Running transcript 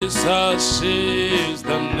Jesus is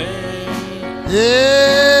the name.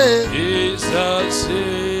 Yeah. Jesus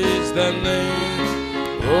is the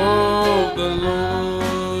name of the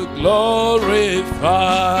Lord.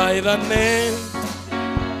 Glorify the name.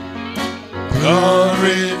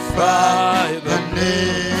 Glorify the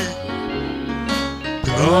name.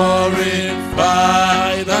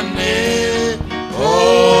 Glorify the name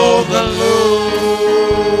of the Lord.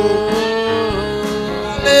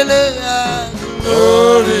 Hallelujah.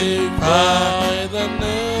 Glorify the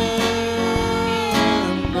name.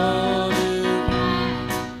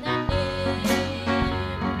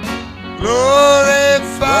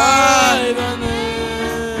 Glorify the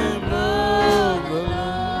name of the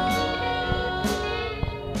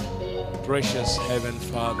Lord. Precious Heaven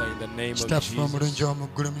Father, in the name of Jesus.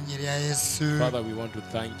 Father, we want to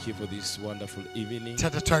thank you for this wonderful evening.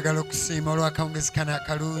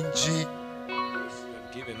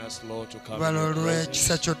 Given us, Lord, to come in your presence.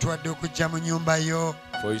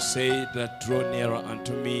 For you say that draw nearer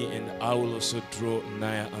unto me, and I will also draw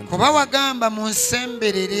nigher unto you.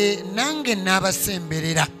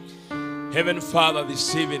 Heaven Father,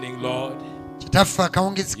 this evening, Lord, you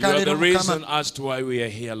are the reason as to why we are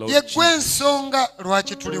here, Lord Jesus. We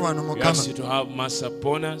ask you to have mercy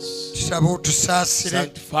upon us.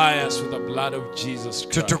 Sanctify us with the blood of Jesus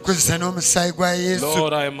Christ.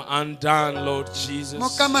 Lord, I am undone, Lord Jesus.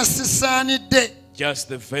 Just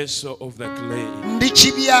the vessel of the clay.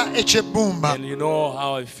 And you know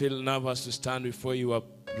how I feel nervous to stand before you are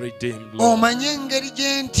redeemed, Lord. Wash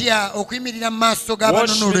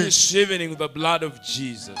me this evening with the blood of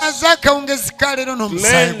Jesus. Cleanse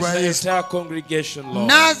the entire congregation, Lord.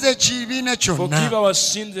 Forgive our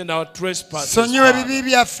sins and our trespasses, Father.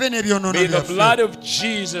 May the blood of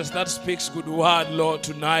Jesus that speaks good word, Lord,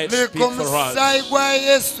 tonight speak for us.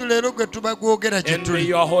 And may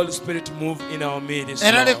your Holy Spirit move in our midst,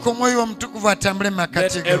 Lord.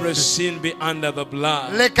 Let every sin be under the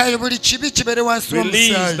blood.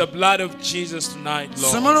 Release the blood of Jesus tonight,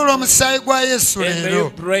 Lord. And may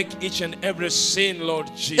you break each and every sin,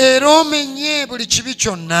 Lord Jesus. Let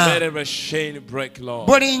every chain break, Lord.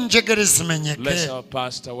 Bless our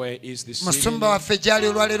pastor where he is this evening.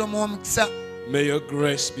 May your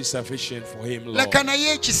grace be sufficient for him, Lord.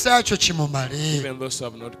 Even those who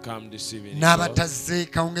have not come this evening, Lord,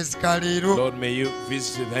 may you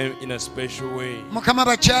visit them in a special way.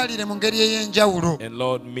 And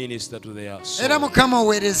Lord, minister to their soul.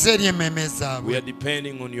 We are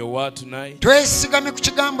depending on your word tonight. For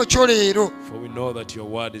we know that your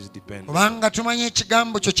word is dependent. You're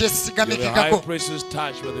the high priest who's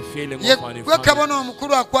touched with the feeling of an infirmity.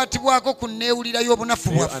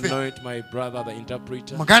 You anoint my brother, the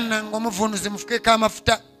interpreter.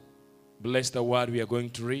 Bless the word we are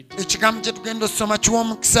going to read. May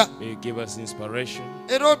you give us inspiration.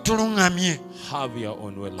 Have your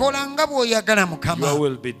own will, Lord. Your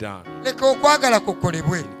will be done. In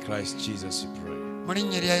Christ Jesus we pray.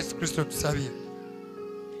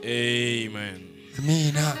 Amen.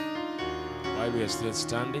 While we are still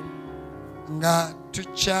standing,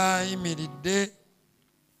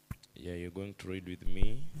 yeah, you're going to read with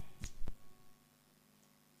me.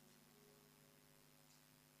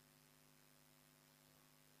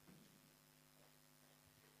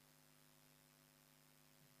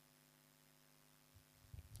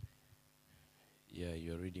 Yeah,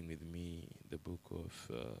 you're reading with me the book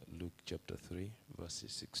of Luke chapter 3,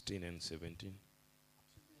 verses 16 and 17.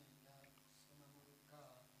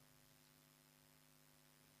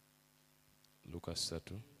 Lucas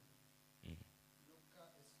 3.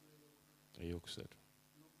 Eyokusatu.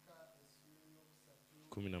 16,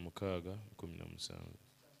 17.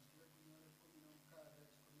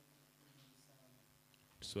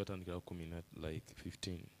 Twatandikira 10 like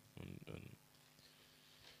 15 on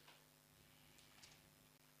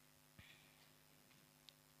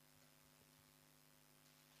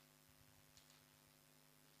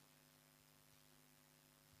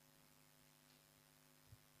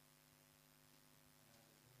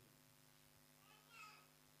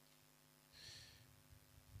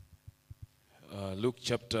Luke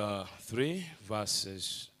chapter 3,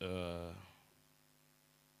 verses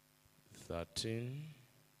 13.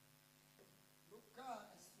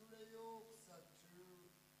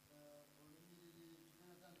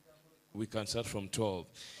 We can start from 12.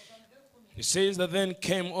 It says that then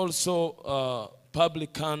came also a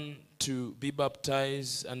publican to be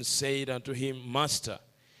baptized, and said unto him, Master,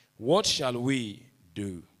 what shall we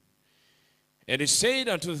do? And he said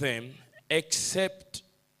unto them, exact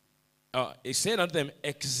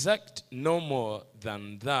no more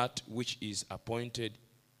than that which is appointed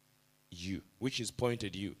you.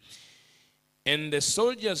 And the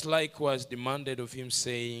soldiers likewise demanded of him,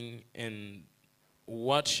 saying, And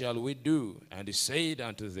what shall we do? And he said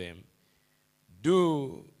unto them,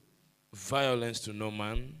 Do violence to no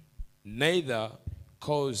man, neither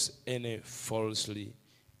cause any falsely,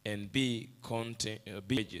 and be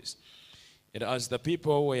contagious. And as the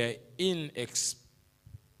people were in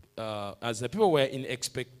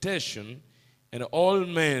expectation, and all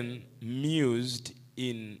men mused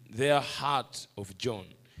in their heart of John,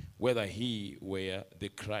 whether he were the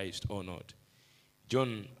Christ or not.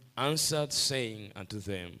 John answered, saying unto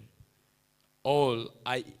them,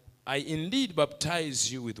 I indeed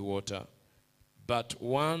baptize you with water, but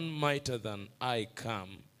one mightier than I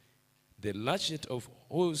come, the latchet of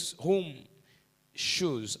whom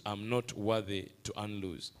shoes I'm not worthy to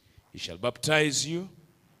unloose. He shall baptize you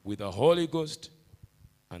with the Holy Ghost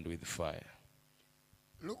and with fire.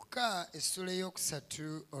 Luka essula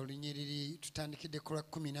eyokusatu olunyiriri tutandikidde ku lwa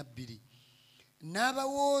 12.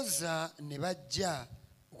 N'abawooza ne bajja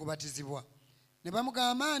okubatizibwa. Ne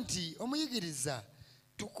bamugamba nti, Omuyigiriza,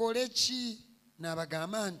 tukole ki?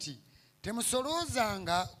 N'abagamba nti,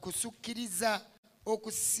 Temusoloozanga kusukkiriza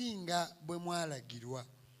okusinga bwe mwalagirwa.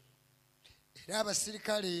 Era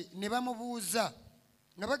abasirikale ne bamubuuza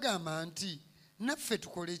nga bagamba nti, Naffe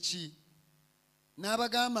tukole ki?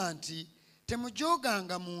 N'abagamba nti,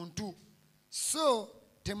 Temujooganga muntu, so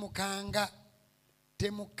temukanga,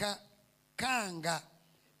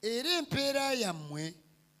 era empeera yammwe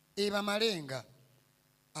ebamalenga.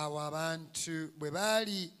 Awo abantu bwe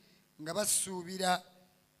baali nga basuubira,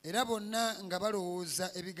 era bonna nga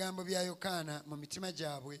balowooza ebigambo bya Yokaana mu mitima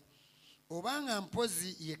gyabwe, obanga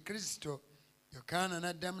mpozi ye Kristo, Yokaana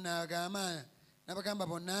n'addamu n'abagamba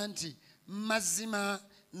bonna nti, Mazima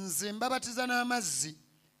nze mbabatiza n'amazzi,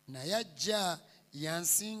 naye ajja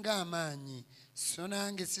yansinga amaanyi, so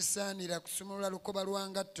nange sisaanira kusumulula lukoba lwa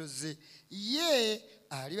ngatto ze. Ye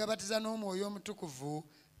alibabatiza n'Omwoyo Omutukuvu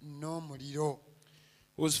n'omuliro.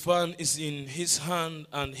 Whose fan is in his hand,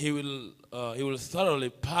 and he will thoroughly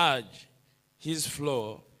purge his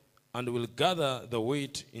floor, and will gather the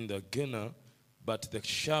wheat in the garner, but the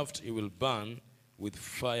shaft he will burn with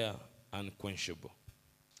fire unquenchable.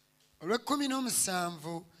 Olw'ekkumi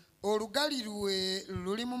olugali lwe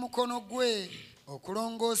luli mu mukono gwe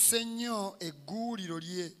okulongoosa ennyo egguuliro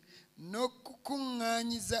lye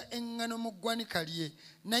n'okukuŋŋaanyiza eŋŋano mu ggwanika lye,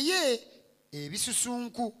 naye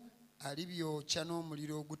ebisusunku alibyokya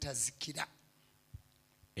n'omuliro ogutazikira.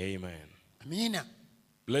 Amen. Amiina.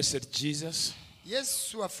 Blessed Jesus.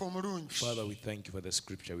 Yesu waffe omulungi. Father, we thank you for the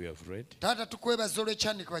scripture we have read. Taata, tukwebaza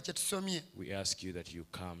olw'ekyandikibwa kye tusomye. We ask you that you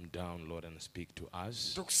come down, Lord, and speak to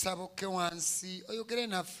us. Tukusaba okke wansi oyogere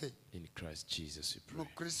naffe. In Christ Jesus we Mu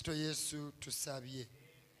pray. Kristo Yesu tusabye.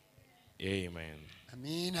 Amen.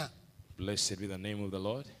 Amiina. Blessed be the name of the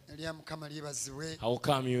Lord. Erya Mukama lyebazibwe. I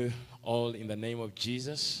welcome you all in the name of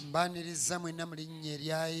Jesus. Mbaniriza mwenna mu linnya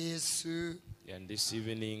erya Yesu. And this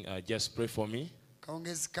evening, just pray for me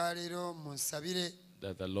Kawungezi ka leero munsabire.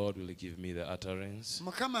 that the Lord will give me the utterance.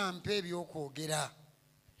 Mukama ampe ebyokwogera.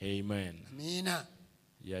 Amen. Amiina.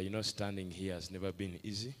 Yeah, standing here has never been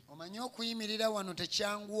easy, Omanyi okuyimirira wano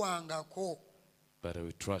tekyanguwangako. but I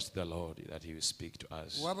will trust the Lord that He will speak to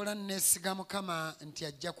us. Wabula nneesiga Mukama nti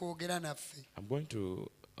ajja kwogera naffe. I'm going to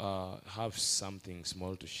have something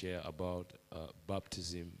small to share about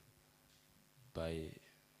baptism by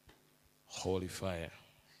holy fire.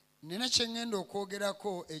 Nina kye ŋŋenda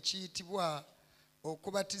okwogerako ekiyitibwa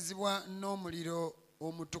okubatizibwa n'omuliro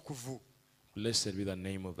omutukuvu. Blessed be the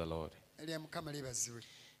name of the Lord. Erya Mukama lyebazibwe.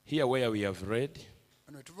 Here where we have read,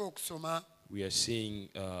 Wano tuva okusoma, we are seeing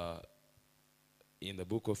in the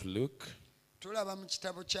book of Luke tulaba mu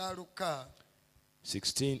kitabo kya Luka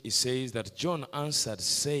 16, it says that John answered,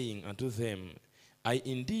 saying unto them, I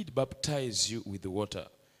indeed baptize you with water,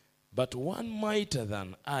 but one mightier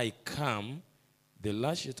than I come, the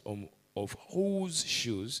latchet of whose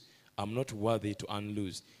shoes I'm not worthy to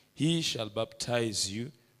unloose. He shall baptize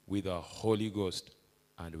you with the Holy Ghost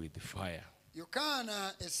and with fire.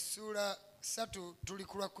 Yokaana essula 3 tuli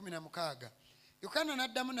ku lwa 16. Yokaana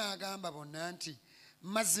n'addamu n'agamba bonna nti,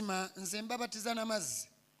 Mazima nze mbabatiza n'amazzi,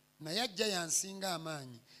 naye ajja yansinga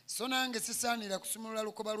amaanyi, so nange sisaanira kusumulula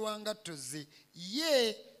lukoba lwa ngatto ze.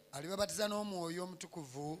 Ye alibabatiza n'Omwoyo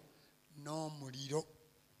Omutukuvu n'omuliro.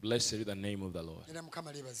 Blessed be the name of the Lord. Era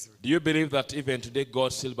Mukama lyebazibwe. Do you believe that even today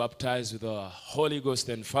God still baptizes with the Holy Ghost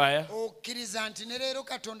and fire? Okkiriza nti ne leero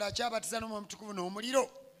Katonda akyabatiza n'Omwoyo Omutukuvu n'omuliro?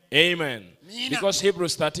 Amen. Because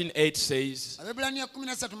Hebrews 13:8 says Abaebbulaniya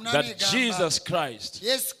 13:8 that egamba, Jesus Christ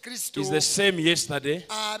Yesu Kristo is the same yesterday,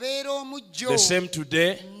 abeera omujjo the same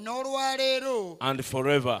today, n'olwaleero and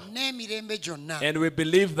forever. n'emirembe gyonna. And we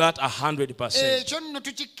believe that 100%. Ekyo nno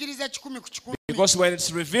tukikkiriza 100%. Because when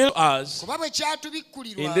it's revealed us Kuba bwe in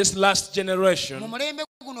kyatubikkulirwa this last mu generation, mulembe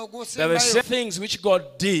guno there were ogwosembayo some things which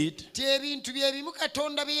God did ti ebintu bye bimu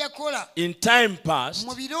Katonda bye yakola in time past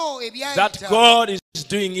mu biro that ebyayita. God is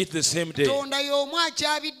doing it the same day. Katonda y'omu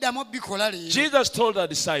akyabiddamu bikola leero. Jesus told the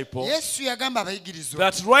disciples Yesu yagamba abayigirizwa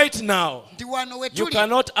that right now nti wano we you tuli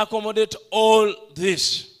cannot accommodate all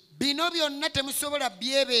this. bino byonna temusobola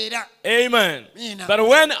byebeera. Amen. Mina. But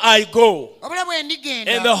when I go Wabula bwe and the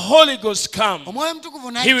ndigenda Holy Ghost come, omwoyo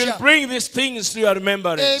omutukuvu He will n'ajja bring these things to your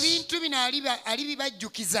remembrance. ebintu bino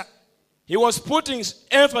alibibajjukiza. He was putting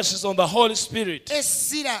emphasis on the Holy Spirit.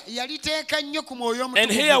 Essira yaliteeka nnyo ku mwoyo And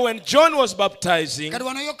here omutukuvu. when John was baptizing, Kati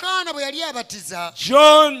wano Yokaana bwe yali abatiza,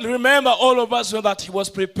 John, remember all of us that he was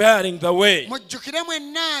preparing the way. mujjukire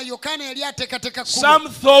mwenna Yokaana yali ateekateeka kkubo. Some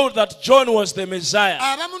thought that John was the Messiah.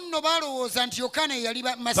 Abamu nno baalowooza nti Yokaana ye yali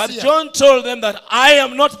But Masiya. John told them that I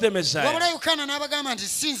am not the Messiah, Wabula Yokaana n'abagamba nti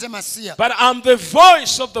si nze Masiya. but I'm the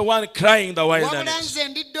voice of the one crying in the Wabula wilderness. nze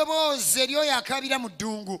ndi ddoboozi eryoyo akaabira mu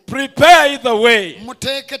ddungu. Prepare the way.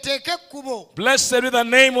 Muteeketeeke ekkubo. Blessed be the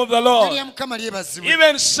name of the Lord. Erya Mukama lyebazibwe.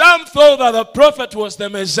 Even some thought that the prophet was the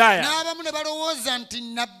Messiah, N'abamu ne balowooza nti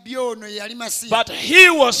nnabbi ono ye yali Masiya. but he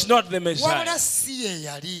was not the Wabula Messiah. si ye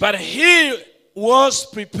yali. But he was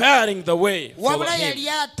preparing the way for Wabula him. yali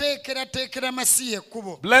ateekerateekera Masiya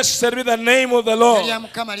ekkubo. Blessed be the name of the Lord. Erya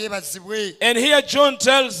Mukama lyebazibwe. And here John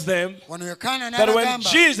tells them Wano Yokaana that when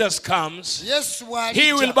n'abagamba Jesus comes, Yesu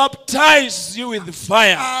he will bw'alijja baptize you with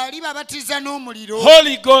fire, alibabatiza n'omuliro,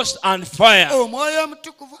 Holy Ghost and fire. omwoyo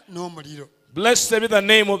omutukuvu n'omuliro. Blessed be the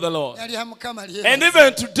name of the Lord. Erya Mukama And lyebazibwe.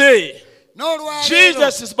 even today, N'olwaleero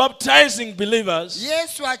Jesus is baptizing believers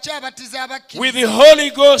Yesu akyabatiza with the abakkiriza Holy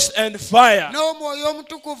Ghost and fire. n'omwoyo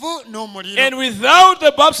omutukuvu n'omuliro. And without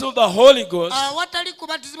the baptism of the Holy Ghost, Awatali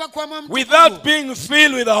kubatizibwa kwa mwoyo without omutukuvu being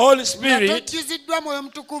filled with the Holy nga Spirit, tojjuziddwa mwoyo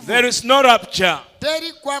omutukuvu there is no rapture.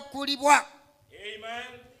 teri kwakulibwa.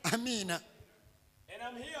 Amen. Amiina. And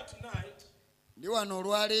I'm here tonight Ndi wano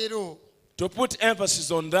olwaleero to put emphasis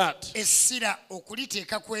on that. essira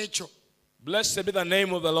okuliteeka ku ekyo. Blessed be the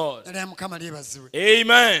name of the Lord. Erya Mukama lyebazibwe.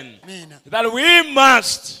 Amen. Amiina. That we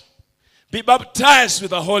must be baptized with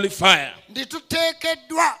the holy fire. Ndi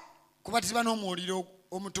tuteekeddwa kubatizibwa n'omuliro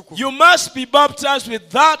omutukuvu. You must be baptized with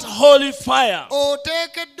that holy fire.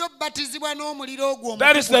 Oteekeddwa obbatizibwa n'omuliro ogwo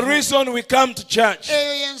That is the omutukuvu. reason we come to church.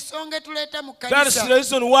 Eyo y'ensonga etuleeta mu That is the kkanisa.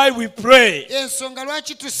 reason why we pray. Ensonga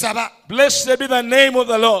lwaki tusaba. Blessed be the name of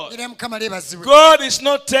the Lord. Erya Mukama lyebazibwe. God is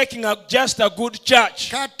not taking just a good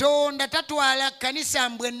church, Katonda tatwala kkanisa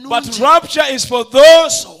mbwe but nnungi. rapture is for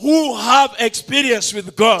those who have experience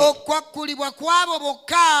with God. Okwakkulibwa kwabo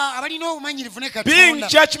bokka abalina obumanyirivu ne Being Katonda.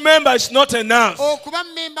 church member is not enough. Okuba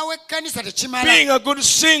mmemba w'ekkanisa tekimala. Being a good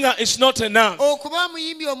singer is not enough. Okuba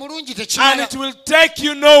omuyimbi omulungi And tekimala. it will take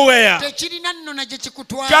you nowhere. Tekirina nno na gye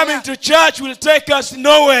kikutwala. Coming to church will take us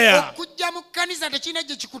nowhere. Okujja mu kkanisa tekirina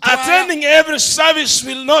gye kikutwala. Attending every service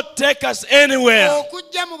will not take us anywhere.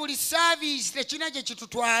 Okujja mu buli saaviisi tekirina gye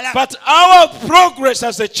kitutwala. But our progress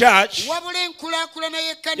as a church Wabula enkulaakulana is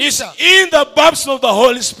y'ekkanisa in the baptism of the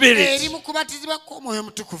Holy eri Spirit. mu kubatizibwa kw'omwoyo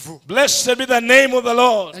omutukuvu. Blessed be the name of the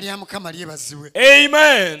Lord. Erya Mukama lyebazibwe. Amen.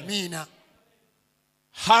 Amiina.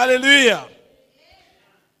 Hallelujah.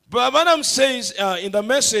 But Branham says in the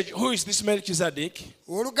message, who is this Melchizedek?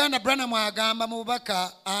 Oluganda Branham agamba mu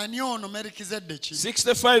bubaka ani ono Merikizedeki.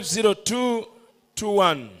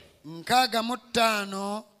 650221.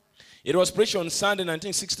 65. It was preached on Sunday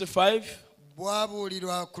 1965.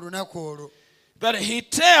 Bwabuulirwa ku lunaku olwo That he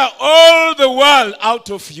tear all the world out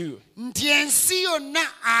of you nti ensi yonna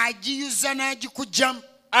agiyuza n'agikuggyamu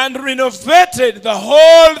and renovated the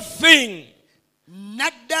whole thing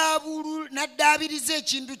n'addaabiriza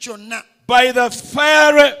ekintu kyonna by the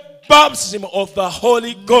fiery baptism of the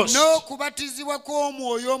Holy Ghost. n'okubatizibwa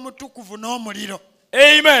kw'omwoyo omutukuvu n'omuliro.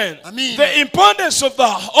 Amen. Amen. The importance of the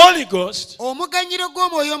Holy Ghost, Omuganyiro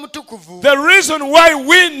gw'omwoyo omutukuvu, the reason why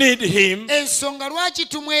we need him, ensonga lwaki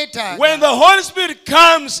tumwetaaga. when the Holy Spirit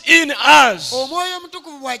comes in us, Omwoyo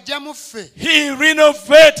omutukuvu bw'ajja mu ffe he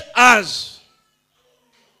renovates us.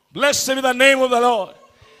 Blessed be the name of the Lord.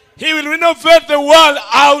 He will renovate the world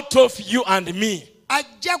out of you and me.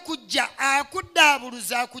 ajja kujja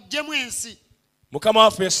akuddaabuluza akuggyemu ensi. Mukama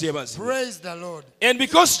waffe Yesu yeebazibwe. Praise the Lord. And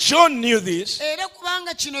because John knew this, Era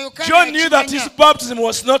kubanga kino Yokaana John knew that his baptism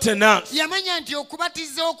was not enough. yamanya nti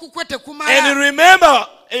okubatiza okukwe And you tekumala. remember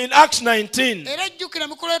in Acts 19, Era jjukira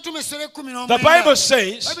Mikola y'Entume essula ekkumi the Bible n'omwenda.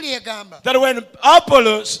 says Babuli egamba that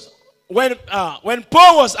when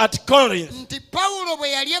Paul was at Corinth, nti Pawulo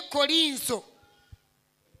bwe yali e Kolinso.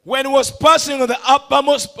 when he was passing on the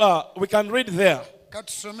uppermost, we can read there.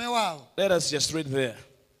 Katusomewo awo. Let us just read there.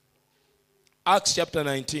 Acts chapter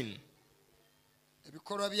 19.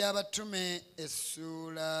 Ebikolwa by'Abatume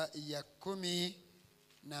essula ya 19.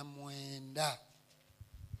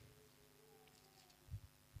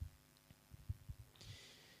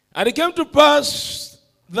 And it came to pass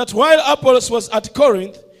that while Apollos was at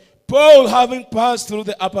Corinth, Paul, having passed through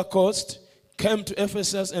the upper coast, came to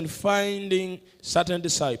Ephesus, and finding certain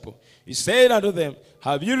disciples, he said unto them,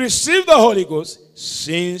 Have you received the Holy Ghost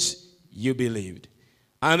since you believed?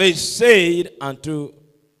 And they said unto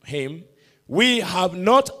him, We have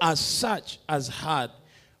not as such as heard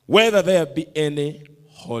whether there be any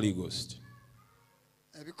Holy Ghost.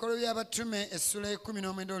 Ebikolwa by'Abatume essula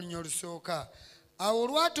y'E19 olunya olusooka. Awo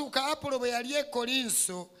olwatuuka Apolo bwe yali e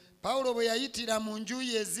Kolinso, Pawulo bwe yayitira mu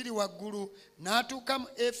njuyi eziri waggulu, n'atuuka mu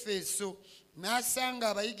Efeso, n'asanga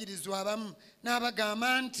abayigirizwa abamu,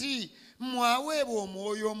 n'abagamba nti, mwaweebwa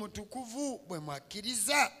Omwoyo Omutukuvu bwe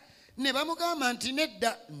mwakkiriza? Ne bamugamba nti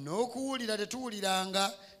nedda, n'okuwulira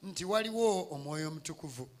tetuwuliranga nti waliwo Omwoyo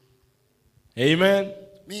Omutukuvu. Amen.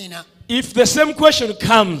 Miina. If the same question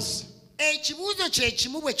comes, Ekibuuzo kye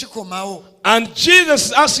kimu bwe kikomawo, and Jesus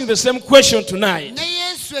is asking the same question tonight, ne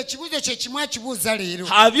Yesu ekibuuzo kye kimu akibuuza leero,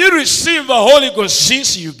 have you received the Holy Ghost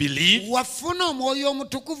since you believe? wafuna Omwoyo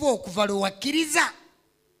Omutukuvu okuva lwe wakkiriza?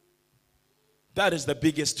 That is the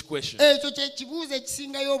biggest question. Ekyo kye kibuuzo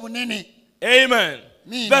ekisingayo obunene. Amen.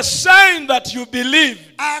 Amen. The sign that you believe,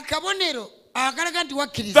 Akabonero akalaga nti the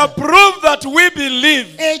wakkiriza, proof that we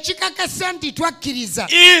believe, ekikakasa nti twakkiriza,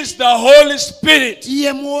 is the Holy Spirit.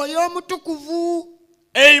 ye Mwoyo Omutukuvu.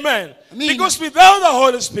 Amen. Amen. Because without the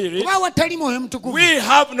Holy Spirit, Kuba watali Mwoyo Omutukuvu, we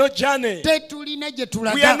have no journey. tetulina gye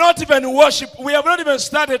We are tulaga, not even worship. We have not even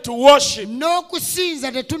started to worship.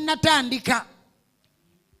 n'okusinza tetunnatandika.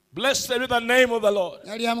 Blessed be the name of the Lord.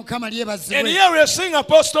 Yali Mukama And lyebazibwe. here we are seeing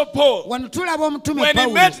Apostle Paul. Wano tulaba Omutume When he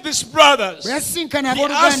Pawulo met these brothers, bwe yasinkana he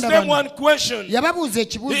asked abooluganda them bano, one question. yababuuza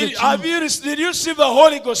ekibuuzo Did kimu, you receive the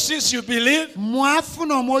Holy Ghost since you believe?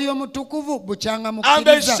 mwafuna Omwoyo Omutukuvu bukyanga And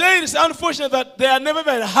they mukkiriza? say it's unfortunate that they had never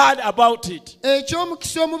even heard about it.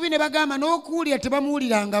 Eky'omukisa omubi ne bagamba n'okuwulira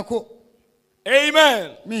tebamuwulirangako.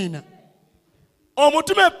 Amen. Miina.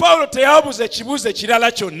 Omutume Pawulo teyabuuza ekibuuzo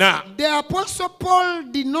ekirala kyonna. The Apostle Paul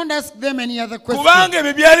did not ask them any other question, Kubanga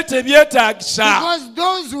ebyo byali tebyetaagisa. because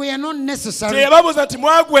those were not necessary. Teyababuuza nti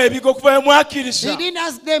mwagwa ebigo okuva bwe He mwakkiriza. didn't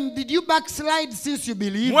ask them, did you backslide since you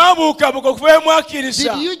believe? Mwabuukabuuka okuva bwe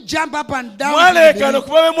mwakkiriza. Did you jump up and down since you Mwaleekaana believed?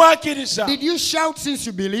 okuva bwe mwakkiriza. Did you shout since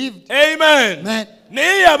you believed? Amen. Man.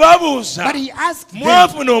 Naye yababuuza, But he asked them,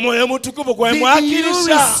 mwafuna Omwoyo Omutukuvu gwe did you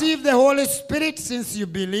mwakkiriza. receive the Holy Spirit since you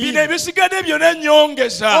Bino believed? ebisigadde byonna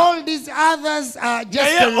nnyongeza. All these others are just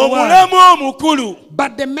Naye a reward. omulamu omukulu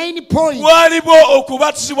But the main point gwaliwo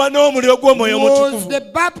okubatizibwa n'omuliro gw'Omwoyo was Omutukuvu. the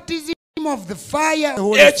baptism of the fire of the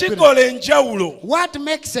Holy Spirit. Ekikola enjawulo. What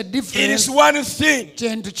makes a It difference? is one thing.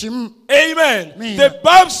 Kintu kimu. Amen. Amen. The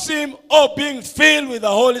baptism of being filled with the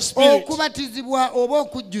Holy Spirit. Okubatizibwa oba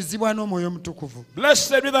okujjuzibwa n'Omwoyo Omutukuvu.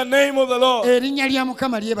 Blessed be the name of the Lord. Erinnya lya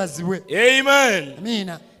Mukama lyebazibwe. Amen.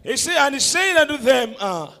 Amiina. And he said unto them,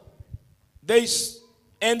 they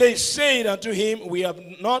said unto him, We have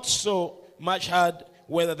not so much heard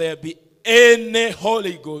whether there be any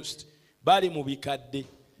Holy Ghost, but mu bikadde.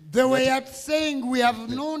 They were saying we have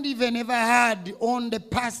not even ever heard on the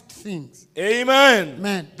past things. Amen.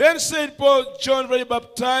 Amen. Then said Paul, John very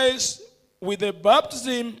baptized with the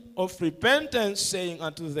baptism of repentance, saying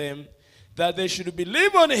unto them that they should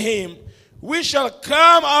believe on him, we shall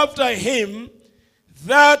come after him,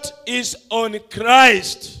 that is on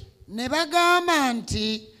Christ. Ne bagamba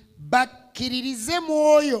nti bakkiririze mu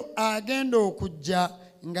oyo agenda okujja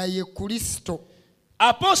nga ye Kristo.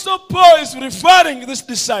 Apostle Paul is referring this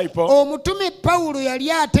disciple Omutume Pawulo yali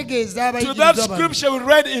ategeeza to that abayigirizwa bano scripture we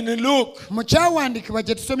read in Luke. mu kyawandiikibwa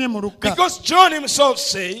kye tusomye mu Lukka. Because John himself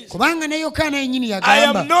says, Kubanga ne Yokaana yennyini I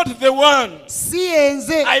am yagamba, not the one. si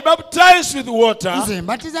yenze, I baptize with water. nze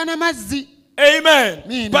mbatiza n'amazzi, Amen.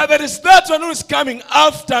 Amen. But there is that one who is coming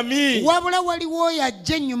after me. wabula waliwo oyo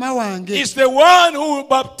ajja ennyuma wange, Is the one who will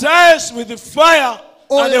baptize with the fire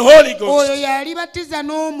and the Holy Ghost. oyo yalibatiza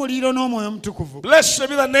n'omuliro n'omwoyo mutukuvu. Blessed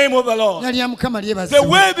be the name of the Lord. Nalya Mukama The lyebazibwe.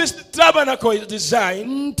 way this tabernacle is designed,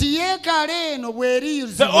 Nti yeekaalu eno the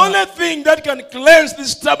bw'eriyuzibwa, only thing that can cleanse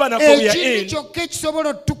this tabernacle we are ekintu in, kyokka ekisobola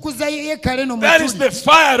otukuza yeekaalu eno mwe that is tuli, the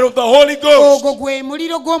fire of the Holy Ghost. ogwo gwe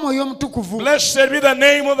muliro gw'omwoyo mutukuvu. Blessed be the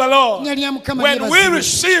name of the Lord. Nalya Mukama When we lyebazibwe.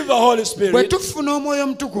 receive the Holy Bwe Spirit, tufuna omwoyo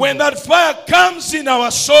mutukuvu, when that fire comes in our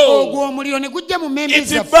ogwo soul, omuliro ne gujja mu mmembe it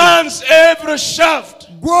zaffe, burns every shaft,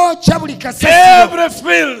 gwokya buli kasasiro, every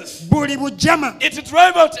filth. buli bujama, It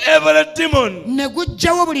drives out every demon. ne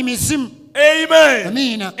gujjawo buli misimu. Amen.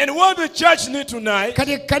 Amiina. And what the church needs tonight,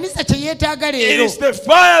 Kati ekkanisa kye yeetaaga it leero is the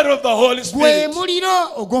fire of the Holy gwe Spirit.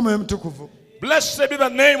 muliro ogw'omwoyo mutukuvu. Blessed be the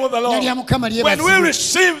name of the Nalya Lord. Mukama When we lyebazibwe.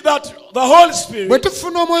 receive that, the Holy Bwe Spirit,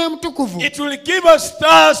 tufuna omwoyo mutukuvu, it will give us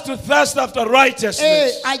thirst to thirst after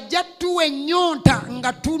righteousness. ajja tuwa ennyonta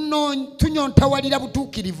nga tunyontawalira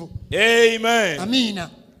butuukirivu. Amen. Amiina.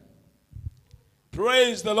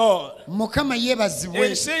 Praise the Lord. Mukama yeebazibwe.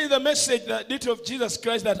 And saying the message that did of Jesus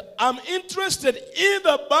Christ that I'm interested in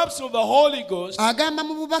the baptism of the Holy Ghost. Agamba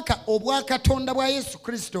mu bubaka obwa Katonda bwa Yesu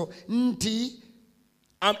Kristo nti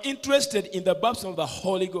I'm interested in the baptism of the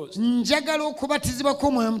Holy Ghost njagala okubatizibwa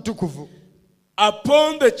kw'omwoyo mutukuvu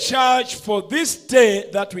upon the church for this day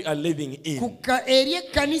that we are living in. eri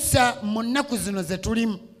ekkanisa mu nnaku zino ze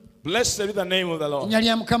tulimu. Blessed be the name of the Lord. Nnya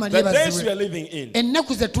lya Mukama The days we lyebazibwe. are living in.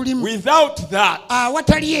 Ennaku ze tulimu, Without that,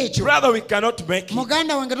 awatali ekyo, brother, we cannot make it.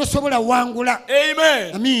 muganda wange tosobola wangula.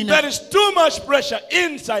 Amen. Amiina. There is too much pressure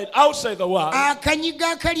inside, outside the world.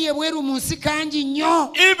 Akanyiga akali ebweru mu nsi kangi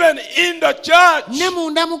nnyo, Even in the church. ne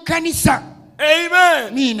munda mu kkanisa. Amen.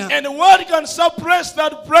 Amina. And what can suppress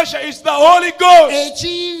that pressure is the Holy Ghost.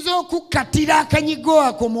 Ekiyinza okukkatira akanyigo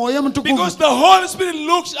ako mwoyo Because mutukuvu, the Holy Spirit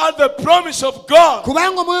looks at the promise of God.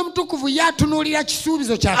 kubanga omwoyo mutukuvu yatunuulira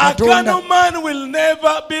kisuubizo kya A Katonda. carnal man will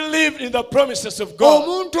never believe in the promises of God.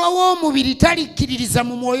 Omuntu ow'omubiri talikkiririza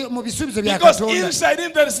mu bisuubizo bya Because Katonda, inside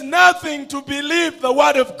him there is nothing to believe the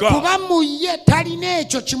word of God. kuba mu ye talina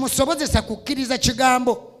ekyo kimusobozesa kukkiriza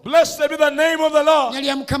kigambo. Blessed be the name of the Lord. Nnya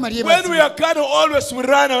lya Mukama When we lyebazibwe. are carnal, always we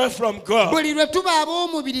run away from God. Buli lwe tuba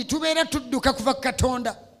ab'omubiri tubeera tudduka kuva ku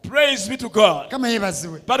Katonda. Praise be to God. Kama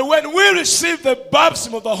yeebazibwe. But when we receive the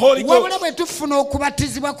baptism of the Holy Wabula Ghost, bwe tufuna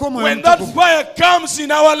okubatizibwa kw'omwoyo when that mutukuvu, fire comes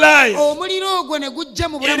in our life, omuliro ogwo ne gujja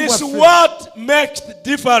mu it bulamu is bwaffe, what makes the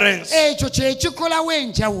difference. ekyo kye kikolawo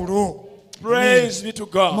enjawulo. Praise be to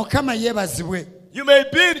God. Mukama yeebazibwe. You may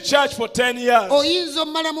be in church for 10 years. Oyinza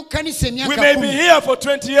omala mu kkanisa We emyaka may be 10, here for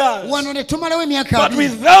 20 years. wano ne tumalawo emyaka But 20.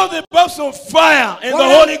 without the baptism of fire and the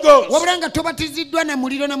Holy Ghost, Wabula nga tobatiziddwa na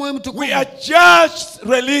muliro na mwoyo we are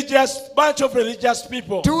mutukuvu, just bunch of religious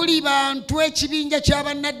people. tuli bantu ekibinja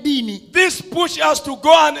ky'abannaddiini. This pushes us to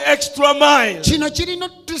go an extra mile. Kino kirina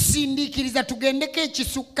otusindiikiriza tugendeko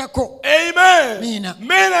ekisukkako. Amen. Amina.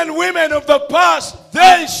 Men and women of the past,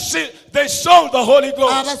 they saw the Holy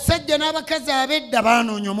Ghost. Abasajja n'abakazi ab'edda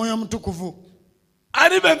baanoonya omwoyo mutukuvu.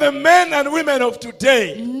 And even the men and women of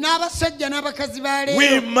today, N'abasajja n'abakazi ba we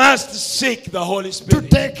leero must seek the Holy Spirit.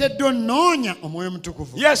 tuteekeddwa onnoonya omwoyo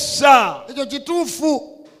mutukuvu. Yes, sir. Ekyo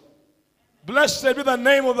kituufu. Blessed be the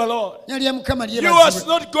name of the Lord. Nnya lya Mukama You are lyebazibwe.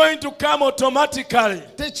 not going to come automatically.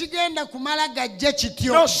 Tekigenda kumala gajja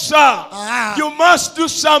kityo. No, sir. Ah. You must do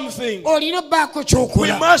something. Olina obbaako We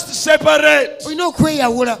ky'okola. must separate. Olina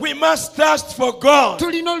okweyawula. We must thirst for God.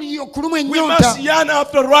 Tulina okulumwa We must ennyonta. yearn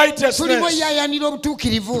after Tulina righteousness. oyaayaanira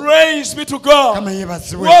obutuukirivu. Praise be to God. Kama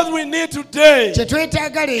yeebazibwe. What we need today, Kye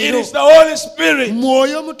twetaaga it leero, is the Holy Spirit.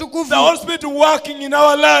 mwoyo The mutukuvu Holy Spirit working in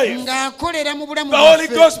our life. ng'akolera mu bulamu The Holy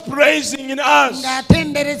bwaffe, Ghost praising in us.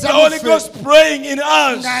 ng'atendereza The mu Holy ffe, Ghost praying in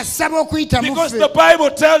us. ng'asaba okuyita mu Because ffe. the Bible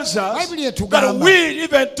tells us Bayibuli that etugamba we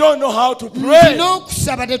even don't know how to nti pray.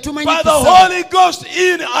 n'okusaba tetumanyi But the kusaba. Holy Ghost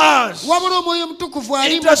in us, Wabula omwoyo mutukuvu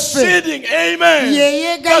ali mu ffe, interceding, amen.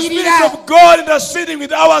 ye The Spirit yeegayirira. of God interceding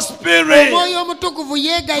with our spirit, Omwoyo omutukuvu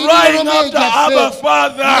yeegayirira crying olw'omwoyo after Abba gyaffe,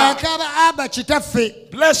 Father. ng'akaaba Aba kitaffe.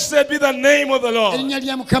 Blessed be the name of the Lord. Erinnya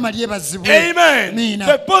lya Mukama lyebazibwe. Amen. Amiina.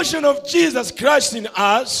 The portion of Jesus Christ in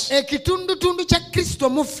us, Ekitundutundu kya Kristo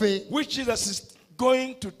mu ffe which Jesus is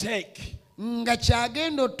going to take. nga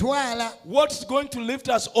kyagenda otwala What's going to lift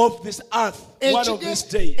us off this earth one of these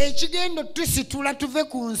days? ekigenda tusitula tuve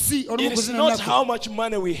ku nsi It olumu is kuzina not nnaku. how much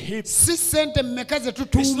money we heap. Si ssente mmeka ze It's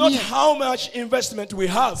not tutuumye, how much investment we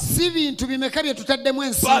have. si bintu bimeka bye tutaddemu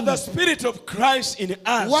But the ensimbi, Spirit of Christ in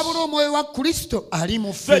us. wabula omwoyo wa Kristo ali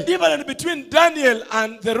mu The ffe. difference between Daniel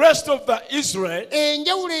and the rest of the Israel,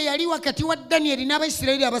 Enjawulo eyali wakati wa Danyeri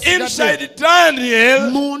n'Abayisirayiri abasigadde, inside Daniel,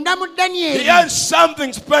 munda mu he Danyeri had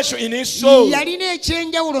something special in his soul. yalina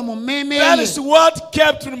ekyenjawulo mu mmeeme That ye. is what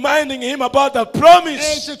kept reminding him about about the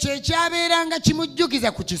promise. ekyo kyekyabeeranga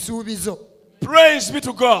kimujjukiza ku kisuubizo. Praise be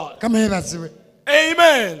to God. Kameebazibwe.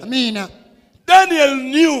 Amen. Amiina. Daniel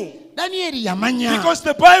knew. Danyeri yamanya. Because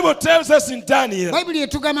the Bible tells us in Daniel. Bayibuli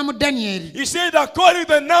etugamba mu Danyeri. He said according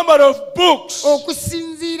to the number of books.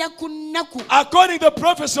 Okusinziira ku nnaku. According to the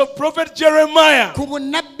prophets of prophet Jeremiah. Ku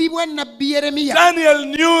bunnabbi bwa nabbi Yeremiya. Daniel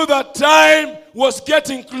knew that time was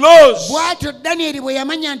getting close. Bw'atyo Danyeri bwe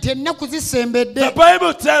yamanya nti ennaku zisembedde. The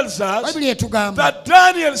Bible tells us Bayibuli etugamba that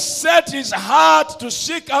Daniel set his heart to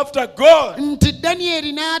seek after God. nti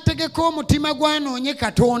Danyeri n'ategeka omutima gw'anoonye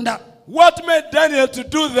Katonda. What made Daniel to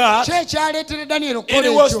do that? Kye kyaleetera Danyeri okukola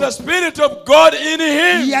It was ekyo. the Spirit of God in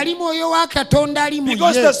him. Yali mwoyo wa Katonda ali mu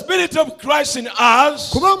Because ye. the Spirit of Christ in us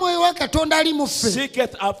Kuba omwoyo wa Katonda ali mu ffe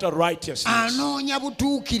seeketh after righteousness. anoonya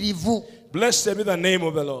butuukirivu. Blessed be the name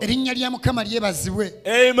of the Lord. Erinnya lya Mukama lyebazibwe.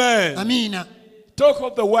 Amen. Amiina. Talk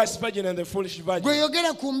of the wise virgin and the foolish virgin.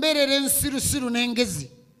 Gweyogera ku mbeerera ensirusiru n'engezi.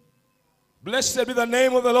 Blessed be the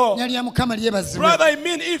name of the Lord. Erinnya lya Mukama lyebazibwe. Brother, I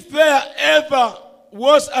mean, if there ever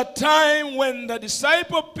was a time when the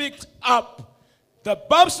disciple picked up the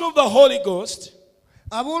baptism of the Holy Ghost,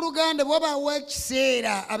 Abooluganda bw'abaawo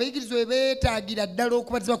ekiseera abayigirizwa bwe beetaagira ddala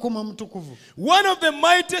okubatizibwa kw'Omwoyo Mutukuvu. one of the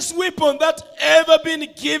mightiest weapons that ever been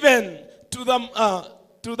given to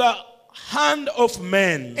the hand of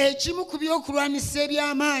men, Ekimu ku byokulwanisa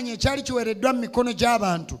eby'amaanyi ekyali kiweereddwa mu mikono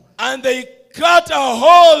gy'abantu. and they cut a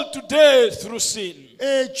hole today through sin,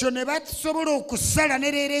 Ekyo ne basobola okusala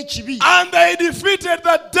ne leero ekibi. and they defeated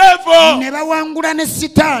the devil. Ne bawangula ne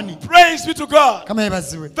Sitaani. Praise be to God. Kama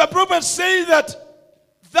yebaziwe. The prophet says that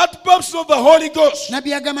baptism of the Holy Ghost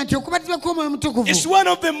Nabbi agamba nti okubatizibwa kw'Omwoyo Mutukuvu is one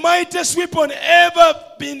of the mightiest weapons ever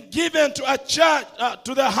been given to a church,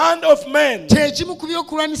 to the hand of men. kyekimu ku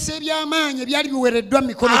byokulwanisa eby'amaanyi ebyali biweereddwa mu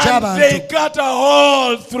mikono And they gy'abantu. cut a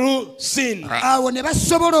hole through sin. Awo ne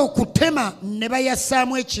basobola okutema ne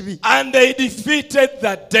bayassaamu ekibi. And they defeated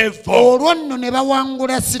the devil. Olwo nno ne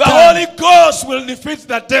bawangula The Sitaani. Holy Ghost will defeat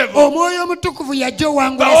the devil. Omwoyo Omutukuvu yajja The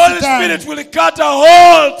owangula Holy Sitaani. Spirit will cut a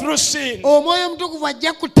hole through sin. Omwoyo Omutukuvu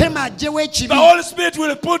ajja kutema ajjewo ekibi. The Holy Spirit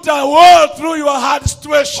will put a hole through your heart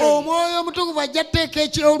situation. Omwoyo Omutukuvu ajja teeka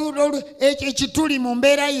ekituli mu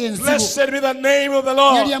mbeera y'enzibu. Blessed be the name of the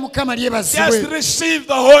Erinnya lya Lord. Mukama Just lyebazibwe. receive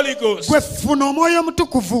the Holy Ghost. Gwe ffuna Omwoyo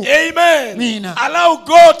Omutukuvu. Amen. Mina. Allow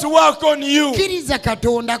God to work on you. Kkiriza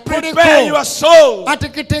Katonda Prepare akoleko. your soul.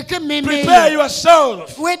 Ateketeeke emmeeme Prepare yo.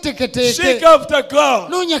 yourself. Weeteketeeke. Seek after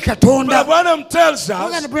God. Noonya Brother Katonda. Branham tells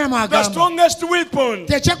us Muganda Branham the agamba. strongest weapon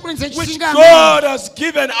Tekyakkulinza which ekisinga amaanyi God has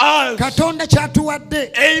given us, Katonda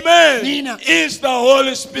ky'atuwadde amen, Nina. is the Holy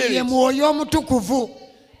ye Spirit. Mwoyo Omutukuvu.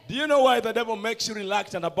 Do you know why the devil makes you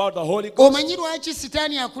reluctant about the Holy Ghost? Omanyi lwaki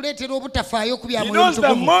Sitaani akuleetera obutafaayo ku bya He Mwoyo knows the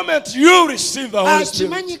Omutukuvu? moment you receive the Holy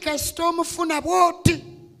Spirit, Akimanyi kasita omufuna bw'oti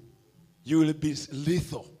you will be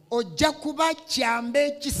lethal. ojja kuba kyamba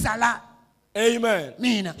ekisala. Amen.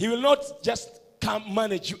 Mina. He will not just come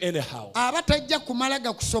manage you anyhow. Aba tajja kumala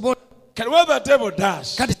gakusobola. Can what the devil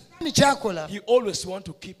does? Kati Sitaani kyakola He always want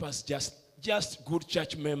to keep us just good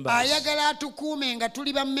church members, ayagala atukuume nga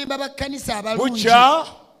tuli bammemba ba kkanisa which abalungi.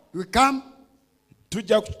 are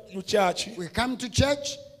Tujja mu church we come to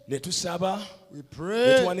church, ne tusaba, we ne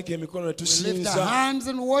pray, tuwanika emikono ne we lift our tusinza, hands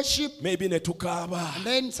and worship, maybe ne tukaaba, and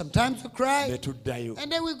then sometimes we ne cry, tuddayo, and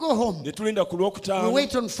then we go home. ne tulinda ku We lwokutaano,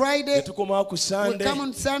 wait on ne Friday, tukomawo ku we Sunday. come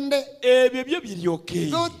on Sunday. Ebyo byo biri okay.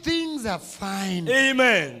 Those things are fine.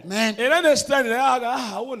 Amen. Amen. Era ne Sitaani naye aga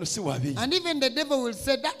awo no si wabi. And even the devil will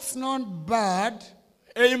say, that's not bad.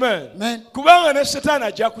 Amen. Amen. Kubanga ne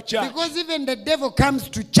Setaani ajja ku church. Because even the devil comes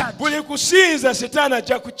to church. Buli kusinza Setaani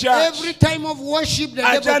ajja ku church. Every time of worship, the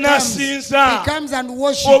Ajja devil comes. n'asinza. He comes and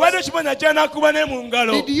worships. Obadde okimanyi ajja n'akuba ne mu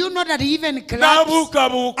ngalo. Did you know that he even claps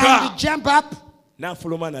N'abuukabuuka. and jump up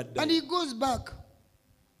N'afuluma nadda. and he goes back?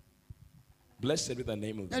 Blessed be the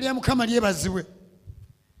name of God. Nalya Mukama lyebazibwe.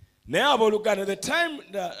 Naye abooluganda,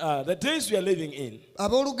 the days we are living in,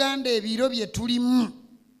 Abooluganda ebiro bye tulimu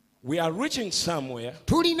we are reaching somewhere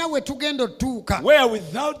tulina we tugenda otuuka where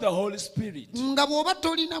without the Holy Spirit, nga bw'oba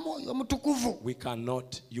tolina Mwoyo Mutukuvu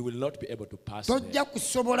you will not be able to pass there. tojja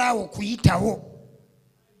kusobola awo kuyitawo.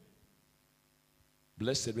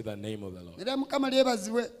 Blessed be the name of the Lord. Era Mukama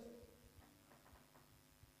lyebazibwe.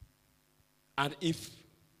 And if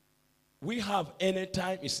we have any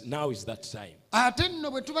time, now is that time. Ate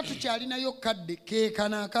nno bwe tuba tukyalinayo kadde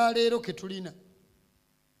keekana akaleero ke tulina.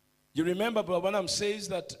 You remember Brother Branham says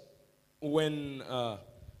that when I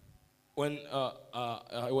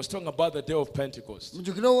was talking about the day of Pentecost,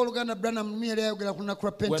 Mujjukire owooluganda Branham yali ayogera ku lunaku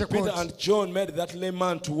lwa when Peter Pentecost. and John made that lame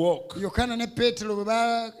man to walk, Yokaana ne Peetero bwe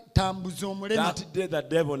batambuza omulema. that day the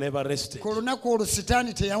devil never rested. Ku lunaku olwo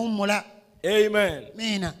Sitaani teyawummula. Amen.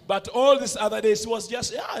 Mina. But all these other days was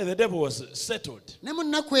just, the devil was settled. Ne mu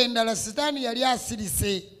nnaku endala sitaani yali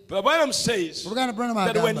asirise. The Bible says Oluganda Branham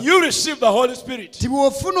that when agamba you receive the Holy Spirit, ti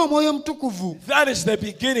bw'ofuna omwoyo omutukuvu that is the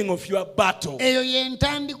beginning of your battle. eyo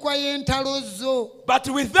y'entandikwa y'entalo zo. But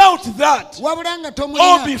without that, Wabula nga or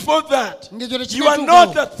tomulina before that, ng'ekyo you are not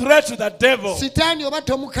tekituukawo. a threat to the devil. Sitaani oba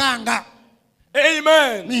tomukanga.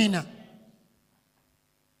 Amen. Mina.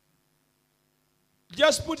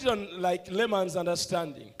 Just put it on like layman's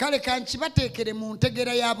understanding. Kale ka nkibateekere mu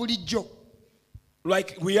ntegeera ya bulijjo.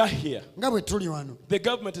 Like we are here. Nga bwe tuli wano. The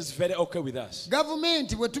government is very okay with us.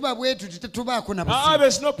 Gavumenti bwe tuba bwe tuti tetubaako na buzibu.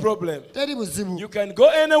 There's no problem. Teri buzibu. You can go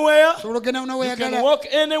anywhere. Osobola ogenda wonna You can weeyagala. walk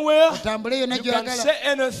anywhere. Otambule yonna You can gy'oyagala. say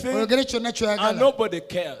anything. Oyogere kyonna And ky'oyagala. nobody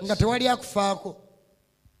cares. Nga tewali akufaako.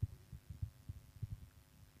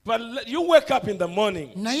 But you wake up in the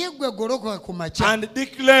morning Naye ggwe golokoka ku makya. and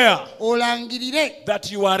declare Olangirire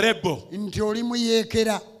that you are able. nti oli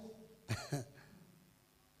muyeekera.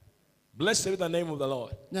 Blessed be the name of the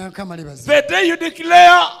Lord. Mukama libaze. The day you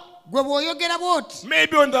declare, Gwe bw'oyogera bw'oti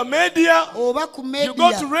maybe on the media, oba ku you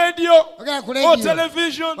go to media radio ogenda ku or radio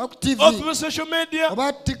television or TV or through social media oba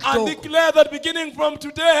and TikTok declare that beginning from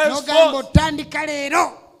today n'ogamba henceforth, otandika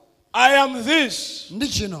leero I am this. ndi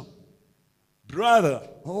kino Brother,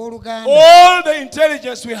 owooluganda. all the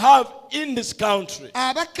intelligence we have in this country,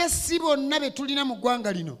 Abakessi bonna be tulina mu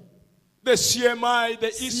ggwanga lino. the CMI, the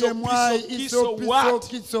ISO, CMI, PISO, what?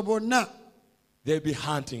 Kiso bonna They'll be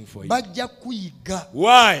hunting for you. bajja kuyiga.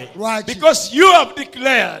 Why? Lwaki? Because you have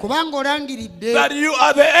declared Kubanga olangiridde that you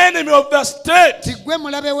are the enemy of the state. ti ggwe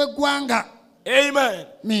mulabe w'eggwanga. Amen.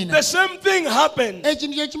 Mina. The same thing happened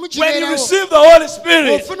Ekintu kye kimu when you kibeerawo. receive the Holy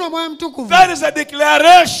Spirit. Ofuna omwoyo mutukuvu. That is a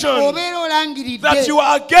declaration Obeera olangiridde that you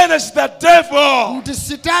are against the devil. nti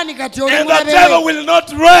sitaani kati oli And the mulabe devil we. will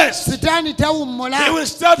not rest. Sitaani tawummula. He will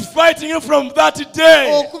start fighting you from that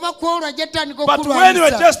day. Okuva ku olwo ajja tandika But when you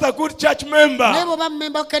are okulwanyisa. just a good church Naye member, bw'oba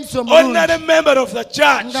mmemba wa kkanisa omulungi ordinary member of the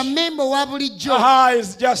church, nga mmemba owa bulijjo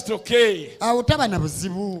it's just okay. awo taba na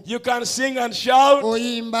buzibu. You can sing and shout.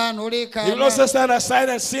 Oyimba You will n'oleekaana. also stand aside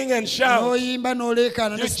and sing and shout. N'oyimba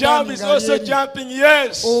n'oleekaana ne Your jump sitaani is also ng'ali eri. jumping,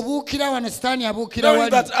 yes. Obuukira wano sitaani abuukira Knowing wali.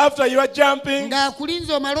 that after you are jumping, Ng'akulinze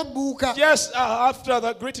omala obbuuka. yes, after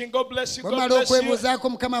the greeting, God bless you, God Bw'omala bless you. okwebuuzaako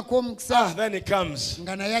Mukama kw'omukisa Then he comes.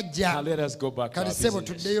 nga naye ajja. Let us go back to our Kati ssebo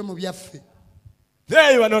business. tuddeyo mu byaffe.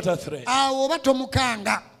 There you are not a threat. Awo oba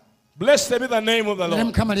tomukanga. Blessed be the name of the Ne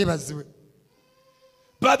Lord. Mukama yeebazibwe.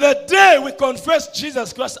 But the day we confess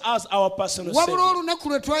Jesus Christ as our personal Wabula Savior, olunaku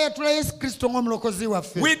lwe twayatula Yesu Kristo ng'omulokozi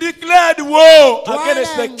waffe. we declared war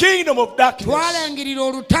against the kingdom of darkness. Twalangirira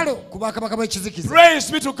olutalo ku bakabaka b'ekizikiza.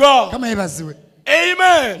 Praise be to God. Mukama yeebazibwe.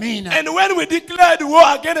 Amen. Mina. And when we declared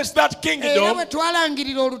war against that Era kingdom, bwe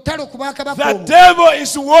twalangirira olutalo ku bakabaka the omwo. devil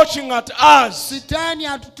is watching at us. Sitaani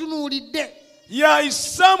atutunuulidde. Yeah, he's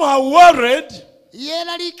somehow worried,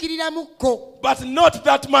 Yeeraliikiriramukko. but not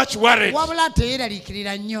that much worried. Wabula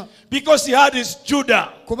teyeeraliikirira nnyo. Because he had his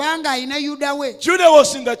Judah. Kubanga alina Yuda we. Judah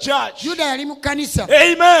was in the church. Yuda yali mu kkanisa.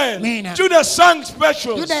 Amen. Mina. Judah sang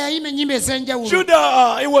specials. Yuda yayima ennyimba ez'enjawulo.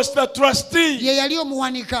 Judah, he was the trustee. Ye yali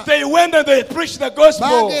omuwanika. They went and they preached the gospel.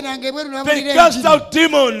 Bagendanga ebweru ne They babulira cast enjiri. out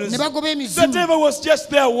demons. Ne bagoba The emizimu. devil was just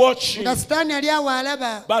there watching. Nga sitaani yali awo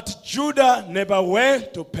alaba. But Judah never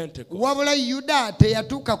went to Pentecost. Wabula Yuda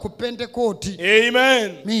teyatuuka ku Pentekooti.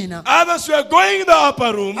 Amen. Mina. Others were going in the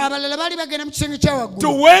upper room Abalala baali bagenda mu kisenge kya to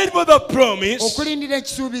waggulu. wait for the promise. Okulindira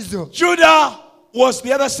ekisuubizo. Judah was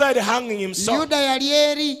the other side hanging himself. Yuda yali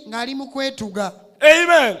eri ng'ali mu kwetuga.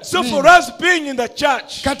 Amen. So for us being in the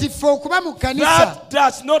church, Kati ffe okuba mu kkanisa. that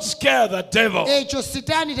does not scare the devil. Ekyo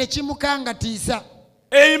sitaani tekimukangatiisa.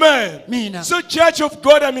 Amen. Mina. So church of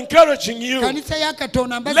God, I'm encouraging you. Kanisa ya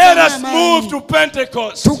Katonda Let mbazzamu us move amaanyi. to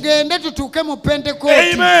Pentecost. Tugende tutuuke mu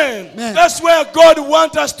Pentekooti. Amen. Amen. That's where God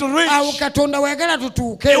wants us to Awo reach. Katonda wayagala He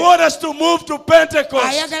tutuuke. wants us to move to Pentecost.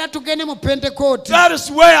 Ayagala tugende mu Pentekooti. That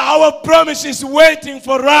is where our promise is waiting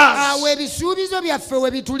for Awo us. ebisuubizo byaffe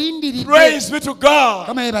we bitulindiridde. Praise be to God.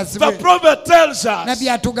 Kama The yebazibwe. prophet tells us Nabbi the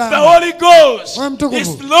atugamba. Holy Ghost Omutukuvu.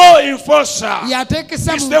 is law enforcer.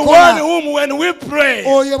 Yateekesa It's mu the one nkola. whom when we pray,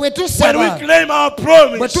 Oyo bwe when tusaba. we claim our Bwe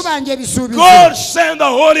promise, tubanja ebisuubizo. God send the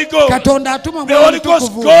Holy Ghost. Katonda atuma The omwoyo Holy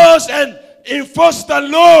Ghost omutukuvu. goes and enforce the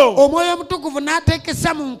law. Omwoyo omutukuvu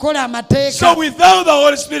n'ateekesa mu nkola amateeka. So without the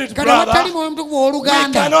Holy Spirit, Kati watali brother, mwoyo omutukuvu we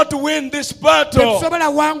w'oluganda. cannot win this battle. Tetusobola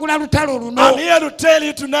wangula lutalo I'm luno. here to tell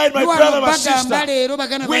you tonight, my brother, my Bagamba sister, leero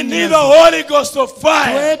bagana we need bannyinaze. the Holy Ghost of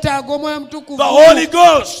fire, Twetaaga omwoyo omutukuvu. the Holy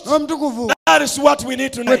Ghost omutukuvu That is what we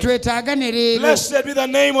need bwe tonight. twetaaga ne leero. Blessed be the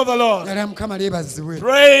name of the Lord. Ddala Mukama yeebazibwe.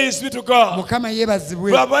 Praise be to God. Mukama yeebazibwe.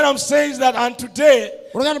 Brother Branham says that, and today,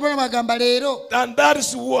 Oluganda Branham agamba leero. and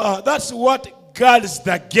that's what guards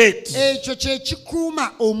the gate. Ekyo kye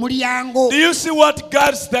kikuuma omulyango. Do you see what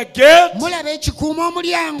guards the gate? Mulaba ekikuuma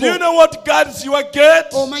omulyango. Do you know what guards your gate?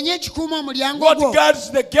 Omanye ekikuuma omulyango What gwo. guards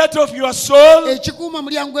the gate of your soul? Ekikuuma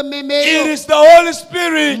omulyango gw'emmeme It eyo. is the Holy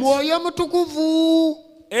Spirit. Mwoyo mutukuvu.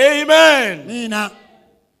 Amen. Nina.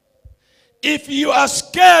 If you are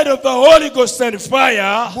scared of the Holy Ghost and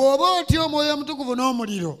fire, Bw'oba otya omwoyo omutukuvu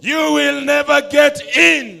n'omuliro. you will never get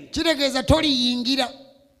in. Kitegeeza toliyingira.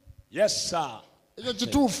 Yes, sir. Ekyo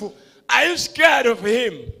kituufu. Are you scared of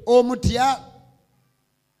him? Omutya.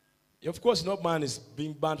 Of course, no man is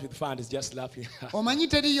being burnt with fire and is just laughing. Omanyi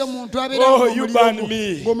teriyo muntu abeera Oh, you burn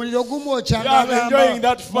me. ng'omuliro gumwokya You are enjoying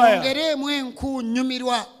that fire. mwongereemu enku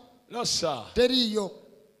nnyumirwa. No, sir. Teriyo.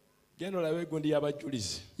 Genda olabe egundi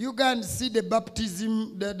y'abajulizi. You can see the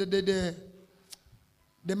baptism,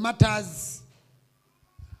 the matters.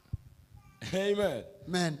 Amen.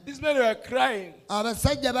 Man. These men were crying.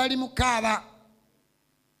 Abasajja bali mukaaba.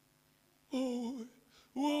 Oh,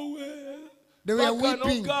 oh, well. They were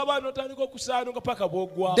weeping.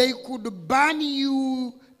 They could burn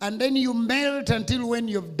you and then you melt until when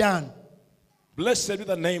you've done. Blessed be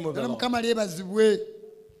the name of the Lord. Mukama yeebazibwe.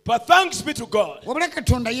 But thanks be to God Wabula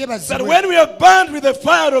Katonda that yeebazibwe. when we are burned with the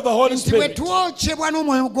fire of the Holy Nti bwe Spirit, twokyebwa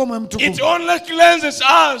n'omwoyo gw'omwoyo it mutukuvu. only cleanses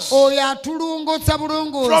us Oyo atulongoosa from the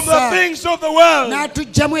bulongoosa. things of the world.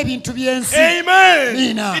 N'atuggyamu ebintu by'ensi. Amen.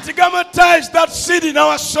 Nina. It gamatizes that seed in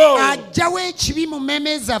our soul, Aggyawo ekibi mu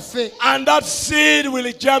mmeeme zaffe. and that seed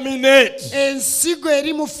will germinate. Ensigo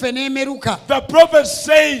eri mu ffe n'emeruka. The prophet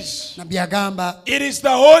says, Nabbi agamba. it is the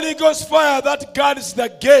Holy Ghost fire that guards the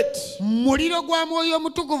gate. Muliro gwa mwoyo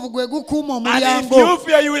omutukuvu gwe gukuuma And if omulyango. you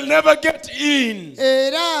fear, you will never get in.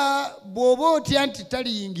 Era bw'oba otya nti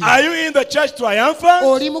taliyingira. Are you in the church triumphant?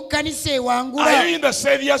 Oli mu kkanisa ewangula. Are you in the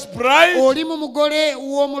Savior's bride? Oli mu mugole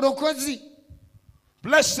w'omulokozi.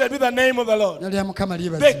 Blessed be the name of the Lord. Nalya Mukama The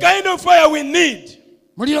lyebazibwe. kind of fire we need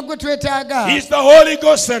Muliro gwe twetaaga. is the Holy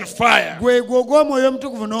Ghost and fire Gwe ogw'omwoyo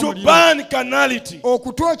omutukuvu to n'omuliro. burn carnality.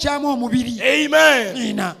 Okutwokyamu omubiri. Amen.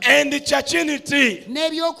 Nina. And the churchinity.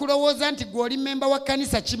 N'ebyokulowooza nti gw'oli mmemba wa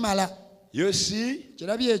kkanisa kimala. You see,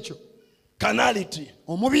 Kirabye ekyo. carnality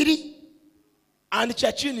Omubiri and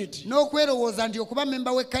churchinity. n'okwerowooza nti okuba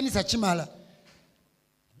mmemba w'ekkanisa kimala.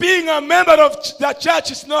 Being a member of the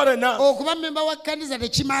church is not enough. Okuba mmemba wa kkanisa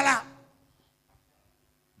tekimala.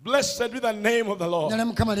 Blessed be the name of the Lord. Nalya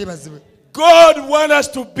Mukama lyebazibwe. God wants us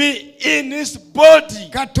to be in His body.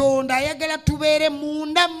 Katonda ayagala tubeere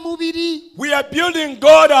munda mu mubiri. We are building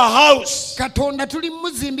God a house. Katonda tuli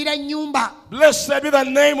muzimbira nnyumba. Blessed be the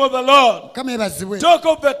name of the Lord. Mukama yeebazibwe. Talk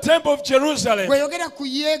of the temple of Jerusalem. Bweyogera ku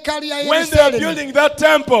yeekaalu ya When they are Yerusaalemi, building that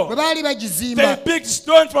temple, bwe baali they bagizimba, picked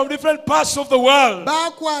stone from different parts of the world,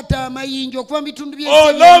 baakwata amayinja okuva mu bitundu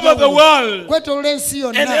all by'ensi over the ebyenjawulo, world. kwetoolola ensi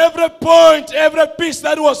And yonna. every point, every piece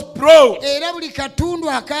that was brought, Era buli katundu it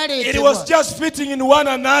was akaleetebwa just fitting in one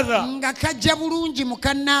another. nga kajja bulungi mu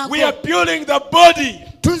We are kannaako. building the body.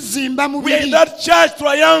 Tuzimba We are in mubiri. that church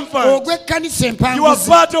triumphant. Ogw'ekkanisa You are empanguzi.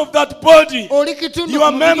 part of that body. Oli kitundu You ku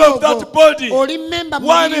are mubiri member of ogwo. that body. Oli memba mu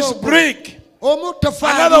One mubiri is ogwo. brick, Omu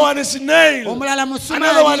another tofaali, one is nail, omulala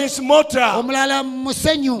another one musumaali, is mortar. omulala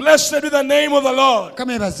musenyu. Blessed be the name of the Lord.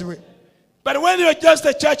 Mukama yeebazibwe. But when you're just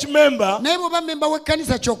a church member, Naye bw'oba memba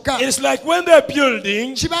w'ekkanisa kyokka, it's like when they're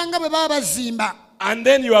building, kibanga bwe baba bazimba, and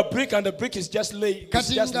then you are brick, and the brick is just laying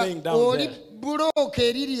kati nga down oli there. bulooka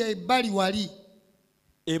eriri ebbali wali.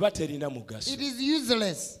 Eba terina mugaso. It is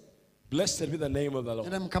useless. Blessed be the name of the Lord.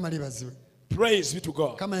 Era Mukama yeebazibwe. Praise be to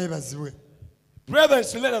God. Mukama yeebazibwe. Brethren,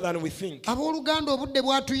 it's later than we think. Abooluganda obudde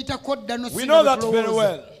bwatuyitako dda no We singa know bwe that very tulowooza.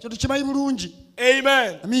 well. Kyo tukimanyi bulungi.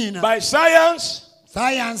 Amen. Amiina. By science,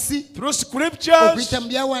 Saayansi, through scriptures, okuyita mu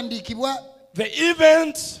byawandiikibwa, the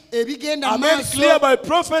events ebigenda are mu made clear maaso, by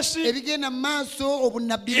prophecy. ebigenda mu maaso,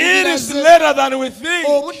 obunnabbi It is bugiraze. later than we think.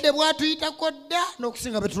 Obudde bwatuyitako dda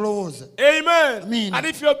n'okusinga bwe tulowooza. Amen. Amen. And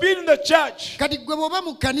if you've been in the church Kati gwe bw'oba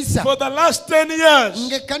mu kkanisa, for the last 10 years,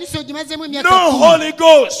 ng'ekkanisa ogimazeemu emyaka no 10, Holy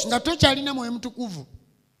Ghost, nga tokyalina mwoyo mutukuvu,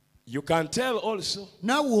 you can tell also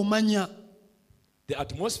naawe omanya the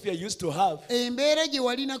atmosphere you used to have embeera gye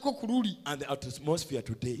walinako ku luli and the atmosphere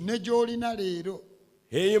today. ne gy'olina leero.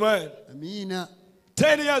 Amen. Amiina.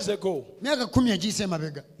 10 years ago, myaka 10 egiyise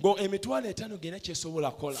emabega, ngo emitwalo 5 gena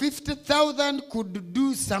kyesobola kola. 50,000 could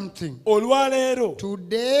do something. Olwaleero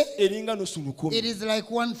Today eringa nusu it 1000. is like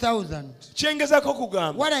 1,000. Kyengezako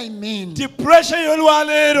kugamba, What I mean, the pressure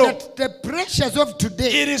y'olwaleero, that the pressures of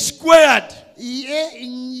today it is squared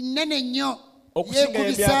nene nnyo, okusinga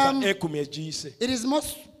yeekubisaamu. emyaka 10 egiyise. It is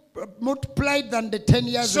most multiplied than the 10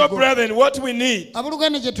 years So ago. brethren, what we need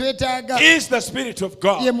Abooluganda gye twetaaga is the Spirit of ye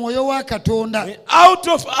God mwoyo wa Katonda out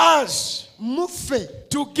of us muffe,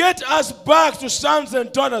 to get us back to sons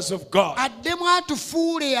and daughters of God. addemu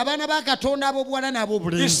atufuule abaana ba Katonda ab'obuwala He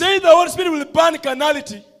n'ab'obulenzi. said the Holy Spirit will burn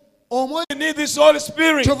carnality. Omwoyo We need this Holy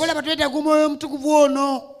Spirit. ky'ovoolaba twetaaga omwoyo omutukuvu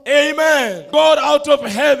ono Amen. God out of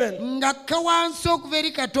heaven ng'akka wansi okuva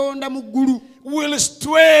eri Katonda mu ggulu. will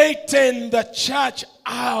straighten the church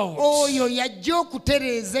out. Oyo yajja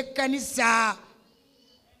okutereeza ekkanisa.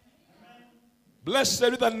 Blessed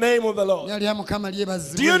be the name of the Lord. Yali ya Mukama Do you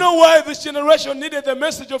lyebazibwe. know why this generation needed the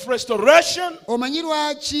message of restoration? Omanyi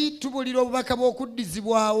lwaki tubulira obubaka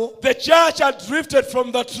bw'okuddizibwawo? The church had drifted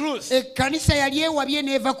from the truth. Ekkanisa yali ewabye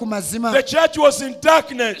n'eva ku mazima. The church was in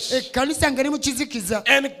darkness. Ekkanisa ng'eri mu kizikiza.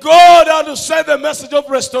 And God had to send the message of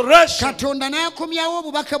restoration. Katonda n'akomyawo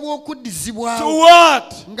obubaka To bw'okuddizibwawo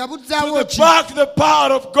what? nga To buzzaawo ki? back the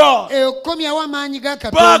power of God. Okomyawo amaanyi ga Back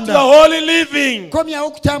the Katonda. holy living. Komyawo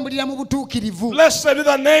okutambulira mu butuukirivu. Blessed be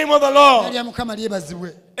the name of the Lord. Yali ya Mukama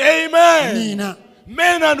lyebazibwe. Amen. Niina.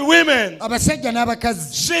 Men and women Abasajja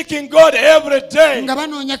n'abakazi seeking God every day, nga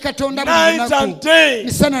banoonya Katonda buli night lunaku, and day.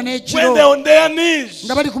 misana When n'ekiro, they're on their knees,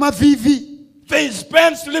 nga bali ku maviivi, they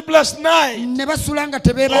spend sleepless nights ne basula nga on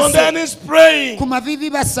their tebeebase, knees praying, ku maviivi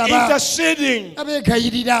basaba, interceding. nga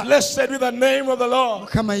beegayirira. Blessed be the name of the Lord.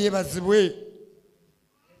 Mukama yeebazibwe.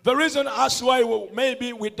 The reason as why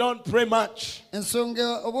maybe we don't pray much,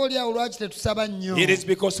 Ensonga obaoliawo lwaki tetusaba nnyo, it is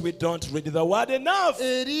because we don't read the word enough.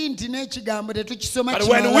 eri nti n'ekigambo tetukisoma But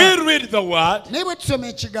when kimala. we read the word, Naye bwe tusoma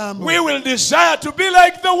ekigambo, we will desire to be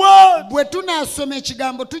like the word. bwe tunaasoma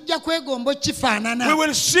ekigambo tujja kwegomba We okifaanana.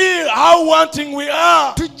 will see how wanting we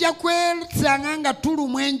are. Tujja kwesanga nga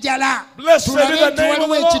tulumwa enjala, Blessed be tulabe the nti name of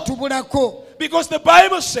waliwo the Lord. ekitubulako. Because the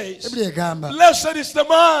Bible says, Ebibuli egamba blessed is the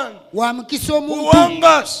man wa mukisa who omuntu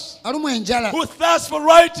hungers, alumwa enjala, who thirsts for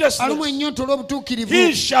alumwa righteousness. ennyonto olw'obutuukirivu,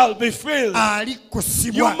 He shall be filled. You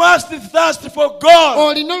alikusibwa. must thirst for God.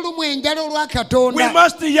 Olina olumwa enjala olwa We Katonda,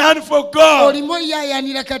 must yearn for God. olima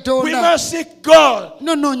oyaayaanira We Katonda, must seek God.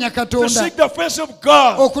 nonoonya To Katonda, seek the face of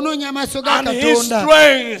God okunoonya amaaso ga and His Katonda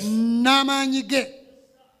strength. n'amaanyi ge.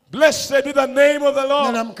 Blessed be the name of the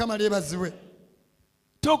Lord. Nala Mukama lyebazibwe.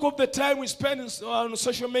 Talk of the time we spend on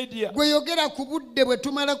social media. Gwe yogera ku budde bwe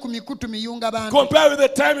tumala ku mikutu miyunga bantu, Compare with the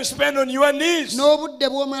time you spend on your knees. n'obudde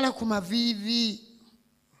bw'omala ku maviivi.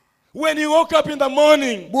 When you woke up in the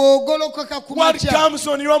morning, Bw'ogolokoka ku what makya, comes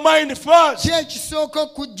on your mind first? ki ekisooka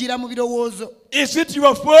okujjira mu birowoozo? Is it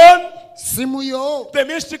your phone, Simu yo, the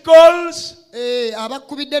missed calls,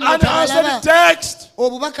 abakubidde unanswered n'otabalaba, text,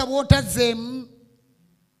 obubaka bw'otazzeemu,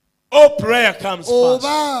 or prayer comes first?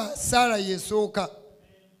 oba saala y'esooka?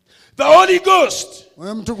 The Holy Ghost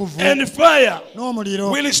Mwoyo Mutukuvu and fire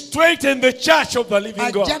n'omuliro will straighten the church of the living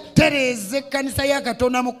ajja God. kutereeza ekkanisa ya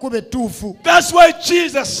Katonda mu kkubo ettuufu. That's why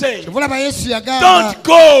Jesus said, Kyovulaba Yesu yagamba, don't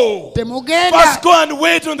go. temugenda, First go and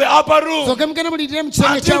wait on the upper room sooke mugende mulindire mu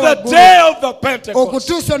kisenge until ekya the waggulu day of the Pentecost.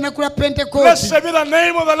 okutuusa olunaku lwa Pentekooti. Blessed be the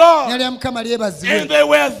name of the Lord. Nnyali ya Mukama And lyebazibwe. they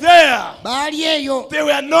were there. Baali eyo They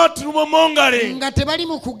were not rumor-mongering. nga tebali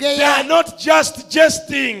mu They kugeya, are not just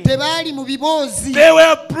jesting. tebaali mu biboozi, They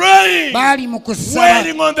were praying, baali mu kusaba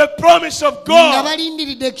waiting on the promise of nga God.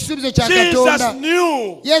 balindiridde ekisuubizo kya Jesus Katonda.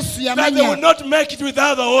 knew Yesu that they would yamanya not make it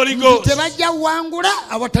without the Holy nti Ghost. tebajja wangula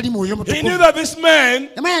awatali Mwoyo He knew Mutukuvu. that this man,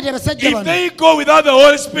 Yamanya nti abasajja if bano they go without the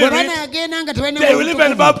Holy bwe Spirit, banaagenda nga tebalina they Mwoyo will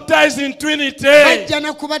even Mutukuvu, baptize in Trinity. bajja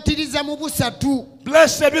na kubatiriza mu busatu,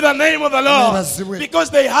 Blessed be the name of the Lord. Nebazibwe.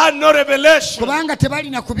 Because they had no revelation. kubanga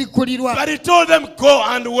tebalina kubikkulirwa. But he told them, go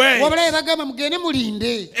and wait. Wabula ye bagamba mugende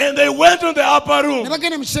mulinde. And they went on the upper Ne room.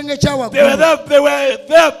 bagenda mu kisenge ekya They were waggulu,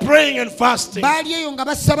 there praying and fasting, baali eyo nga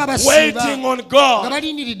basaba basiiba, waiting on nga God.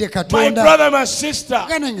 balindiridde My Katonda. brother, my sister,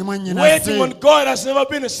 Ganange mwannyinaze, waiting on God has never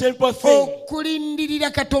been a simple thing.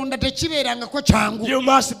 okulindirira Katonda tekibeerangako kyangu. You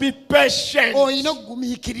must be patient. Olina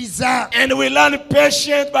okugumiikiriza, And we learn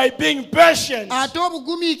patience by being patient. ate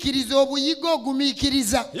obugumiikiriza obuyiga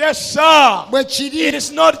ogumiikiriza. Yes, sir. Bwe It kiri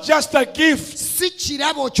is not just a gift. si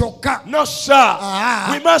kirabo kyokka, No, sir. Ah.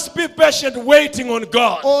 We must be patient waiting on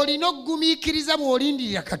God. olina okugumiikiriza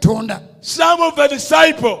bw'olindirira Katonda. Some of the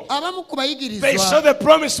disciples, Abamu ku they saw bayigirizwa the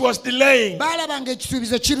promise was delaying. baalaba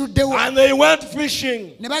ng'ekisuubizo kiruddewo, And they went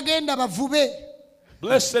fishing. ne bagenda bavube.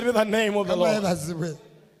 Blessed be the name of the Mukama Lord. yeebazibwe.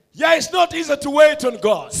 Yeah, it's not easy to wait on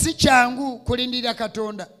God. Si kyangu kulindirira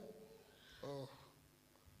Katonda.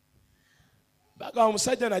 Baga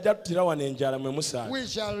omusajja najja tutira wano enjala mwe musaana. We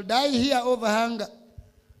shall die here over hunger.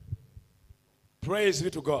 Praise be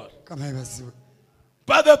to God. Mukama yeebazibwe.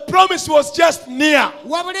 But the promise was just near.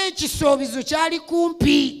 Wabula ekisuubizo kyali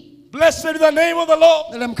kumpi. Blessed be the name of the Lord.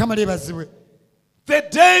 Ddala Mukama yeebazibwe. The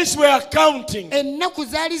days were counting. Ennaku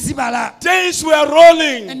zaali zibala. Days were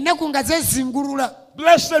rolling. Ennaku nga zeezingulula.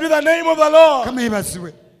 Blessed be the name of the Lord. Mukama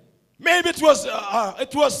yeebazibwe. Maybe it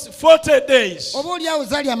was 40 days. Oba oliawo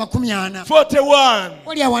zaali 40. 41.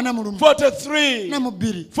 Oli awana mu lumu. 43. Na mu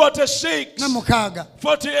 2. 46. Na 6.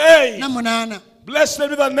 48. Na 8. Blessed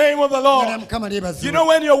be the name of the Ddala Lord. Mukama yeebazibwe. You know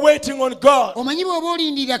when you're waiting on God, Omanyi bw'oba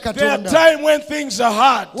olindirira there are Katonda. times when things are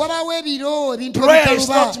hard. Wabaawo ebiro ebintu Prayer is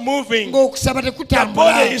ebitaluba. not moving. Ng'okusaba The tekutambula.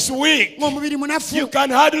 body is weak. Ng'omubiri munafu. You can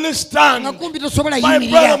hardly stand. Nga kumpi tosobola My brother,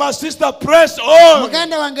 yimirira. my sister, press on.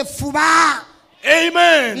 Muganda wange fuba.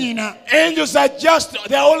 Amen. Nina. Angels are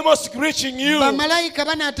they're almost reaching you. Bamalayika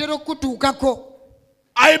banaatera okutuukako.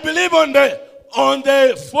 I believe on the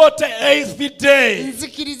 48th day,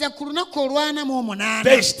 Nzikiriza ku lunaku olwana mu 8.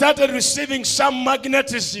 they started receiving some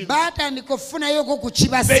magnetism. Baatandika okufunayoko ku They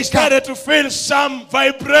kibasika. started to feel some Ne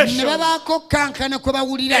vibration. babaako kankana kwe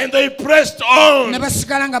bawulira. And they pressed on. Ne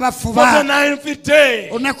basigala nga For bafuba. the 9th day,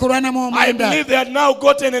 Olunaku olwana mu I 9. believe they had now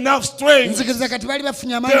gotten enough strength. Nzikiriza kati baali bafunye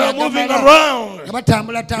They amaanyi are moving agamala. around. Nga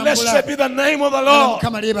batambula Blessed tambula. be the name of the Ddala Lord.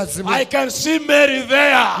 Mukama yeebazibwe. I can see Mary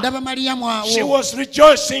there. Ndaba Mariyamu She awo. was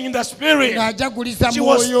rejoicing in the spirit. Ng'ajaguliza She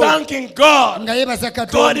was mwoyo. thanking God. Nga yeebaza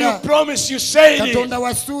God, you Katonda. promised, you said Katonda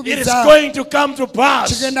it. It is wasuubiza. going to come to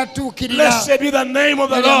pass. Kigenda tuukirira. Blessed be the name of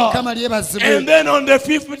the Ddala Lord. Mukama yeebazibwe. And then on the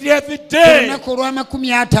 50th day, Olunaku olw'amakumi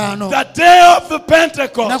 50. the day of the Olunaku lwa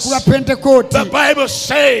Pentecost, Pentekooti. the Bible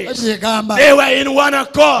says Byegamba. they were in one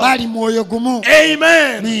accord. Baali mwoyo gumu.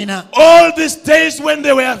 Amen. Nina. All these days when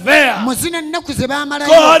they were there, Mu zino ennaku ze baamalayo.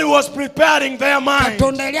 God was preparing their mind.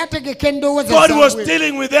 Katonda yali ategeka endowooza God was zaabwe.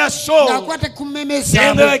 dealing with their soul. Ng'akwata ku mmeme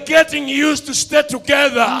And they zaabwe. were getting used to stay Nga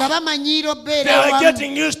together. bamanyiira They obeera were wamu.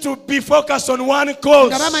 getting used to be focused on one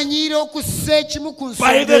cause. Nga bamanyiira okussa ekimu ku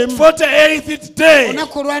By nsonga the emu. 48th day,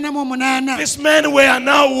 Olunaku olw'anamu 8. these men were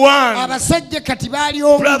now one. Abasajja kati baali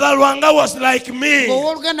omu. Brother Rwanga was like me.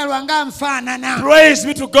 Ng'owooluganda lwange anfaanana. Praise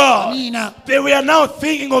be to God. Niina. They were now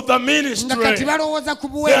thinking of the Nga ministry. kati balowooza ku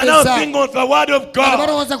They are now buweereza. thinking of the word of Nga God.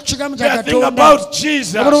 balowooza ku kigambo They kya are thinking Katonda. about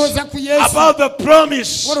Jesus, Balowooza ku Yesu. about the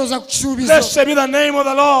promise. Balowooza ku kisuubizo. Blessed be the name of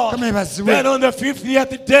the Lord. Mukama yeebazibwe. Then on the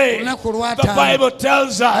 50th day, Olunaku the olw'ataano. Bible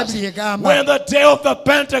tells us Bayibuli egamba. when the day of the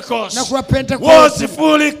Pentecost Olunaku lwa Pentekooti. was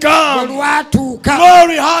fully Bwe come. lwatuuka.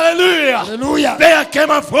 Glory, hallelujah. Hallelujah. There came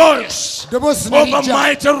a voice Eddoboozi of a nalijja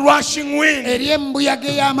mighty rushing wind. ery'embuyaga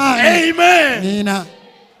ey'amaanyi. Amen. Niina.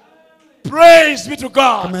 Praise be to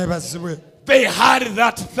God. Mukama yeebazibwe. They had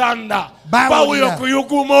that thunder. Bawulira. Bawulira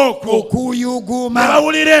okuyuguma okwo. Okuyuguuma. Ne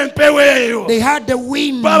bawulira empewo eyo. They had the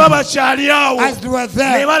wind Baba bakyali awo. as they were Ne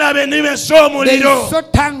there. balaba ennimi They ez'omuliro. saw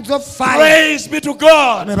tongues of fire. Praise be to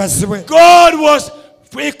God. Mukama yeebazibwe. God was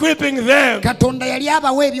equipping them. Katonda yali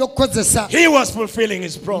abawa ebyokukozesa He was fulfilling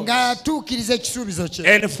his promise. ng'atuukiriza ekisuubizo kye.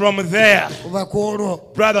 And from there, Kuva ku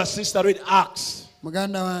olwo brother, sister, read Acts.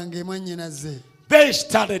 muganda wange mwannyinaze They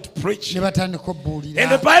started ne preaching. batandika And the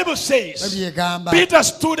obbuulira. Bible says, Babuli egamba Peter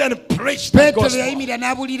stood and preached the Peetero gospel. yayimirira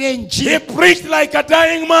n'abuulira He enjiri. preached like a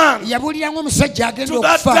dying man Yabuulira ng'omusajja agenda to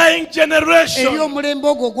that okufa dying eri generation. omulembe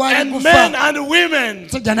ogwo ogwali And men gufa. and women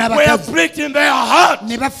Abasajja were n'abakazi pricked in their heart.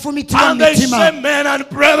 ne bafumitibwa And mu they mitima. said, men and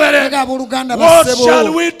brethren, Ega abooluganda what shall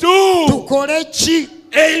bassebo we do? tukole ki?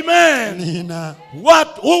 Amen. Niina.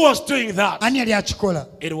 Who was doing that? Ani yali akikola?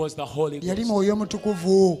 It was the Holy Yali Ghost. mwoyo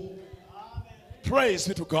mutukuvu. Praise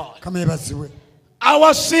be to God. Kama yeebazibwe.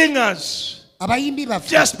 Our singers Abayimbi baffe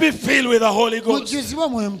just be filled with the Holy Ghost. mujjuzibwe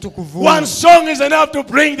omwoyo mutukuvu. One song is enough to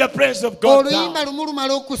bring the praise of God oluyimba down. lumu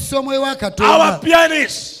lumala okussa omwoyo wa Our Katonda.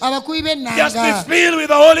 pianists Abakubi just b'ennanga be filled with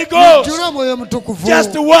the Holy mujjule Ghost. omwoyo mutukuvu.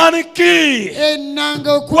 Just one key,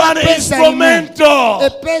 ennanga okuwa one eppeesa limu. instrumental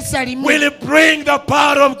Eppeesa limu will bring the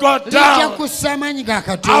power of God lijja down. kussa amaanyi ga Our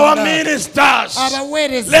Katonda. ministers,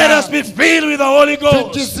 Abaweereza let us be filled with the Holy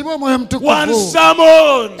Ghost. tujjuzibwe omwoyo One mutukuvu.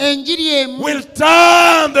 sermon Enjiri emu will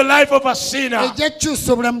turn the life of a sinner. ejja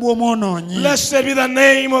kukyusa obulamu bw'omwonoonyi. Blessed be the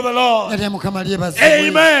name of the Lord. Erya Mukama lyebazibwe.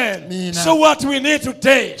 Amen. Miina. So what we need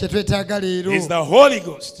today kye twetaaga leero is the Holy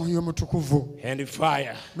Ghost mwoyo mutukuvu and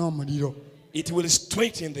fire. n'omuliro. It will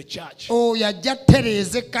straighten the church. Oyo ajja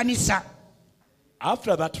ttereeza ekkanisa.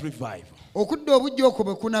 After that revival, Okudda obujja okwo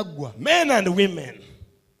bwe kunaggwa. men and women,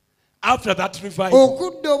 after that revival,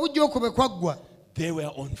 Okudda obujja okwo bwe kwaggwa. They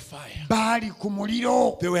were on fire. baali ku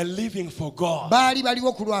muliro, They were living for God. baali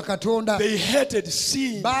baliwo ku lwa Katonda, They hated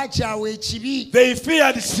sin. baakyawa ekibi, They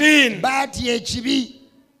feared sin. baatya ekibi.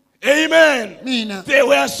 Amen. Miina. They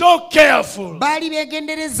were so careful. Baali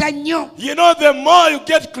beegendereza nnyo. You know, the more you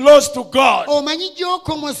get close to God, Omanyi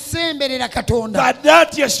gy'okoma osemberera Katonda,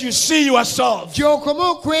 that yes, you see yourself.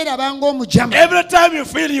 gy'okoma okweraba ng'omujama. Every time you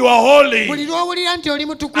feel you are holy, Buli lw'owulira nti oli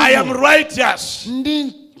I am mutukuvu, righteous.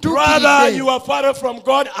 ndi Brother, you ntuukiridde. are far from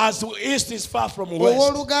God as east is far from west.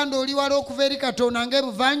 Owooluganda oli wala okuva eri Katonda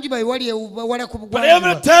ng'ebuvanjuba wali ewala ku But every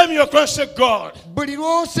bugwanjuba. time you consecrate God, Buli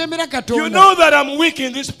lw'osembera you Katonda, know that I'm weak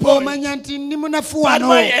in this point. omanya nti ndi munafu But wano,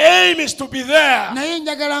 my aim is to be there. naye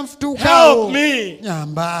njagala nfutuukaawo. Help me.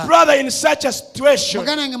 Nyamba. Brother, in such a situation,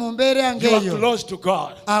 Muganda wange mu mbeera you are ng'eyo, close to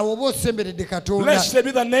God. awo oba osemberedde Katonda. Blessed be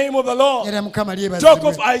the name of the Lord. Era Mukama Talk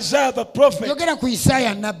of lyebazibwe. Isaiah the prophet. Yogera ku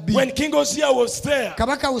Isaaya nnabbi. When King Uzziah was there,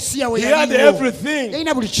 Kabaka Usiya we he had yaliwo, everything.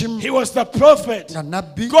 yalina buli kimu. He was the prophet. Nga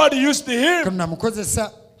nnabbi God used him Katonda mukozesa,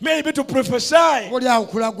 maybe to prophesy. oli awo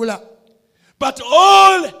kulagula. But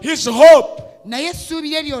all his hope Naye essuubi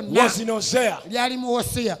lye lyonna was in Hosea. lyali mu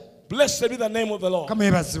Hoseya. Blessed be the name of the Lord. Mukama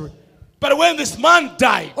yeebazibwe. But when this man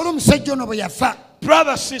died, Olw'omusajja ono bwe yafa,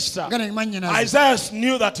 brother, sister, nga ne mannyinaze, Isaiah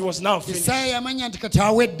knew that he was now finished. Isaaya yamanya nti kati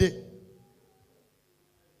awedde.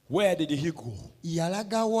 Where did he go?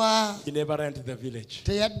 Yalaga wa? He never entered the village.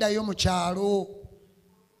 Teyaddayo mu kyalo.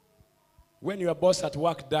 When your boss at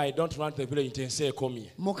work died, don't run to the village and say, come here.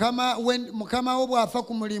 Mukama wo bw'afa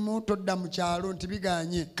ku mulimu todda mu kyalo nti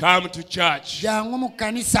biganye. Come to church. Jangu mu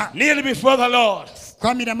kkanisa, Kneel before the Lord.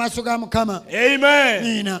 kwamira maaso ga Mukama. Amen.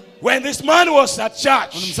 Niina. When this man was at Ono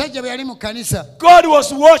church, omusajja bwe yali mu kkanisa, God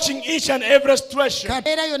was watching each and every situation.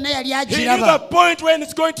 kateera yonna yali He knew the agiraba. point when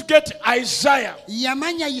it's going to get Isaiah.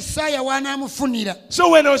 Yamanya Isaaya w'anaamufunira. So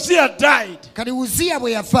when Hosea died, Kati Uziya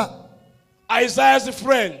bwe yafa, Isaiah's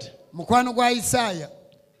friend, mukwano gwa Isaaya,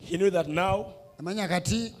 he knew that now amanya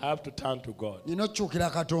kati I have to turn to God. nina okukyukira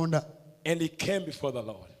Katonda. And he came before the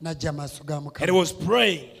Lord. N'ajja maaso ga And he Mukama. was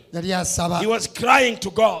praying. Yali asaba, He was crying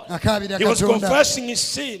to God. akaabira He was Katonda, confessing his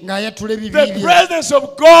sin. ng'ayatula ebibi The bye. presence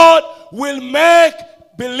of God will make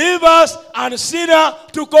believers and sinners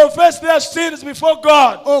to confess their sins before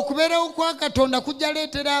God. Okubeerawo kwa Katonda kujja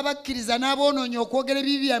leetera abakkiriza n'aboonoonyi okwogera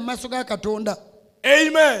ebibi bya mu maaso ga Katonda.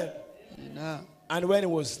 Amen. Na, And when he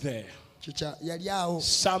was there, kikya yali awo,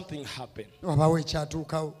 something happened. wabaawo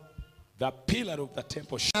ekyatuukawo. The pillar of the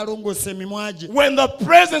temple. N'alongoosa emimwa gye. When the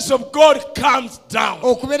presence of God comes down,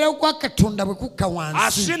 Okubeerawo kwa Katonda bwe kukka a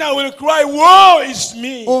wansi, sinner will cry, woe is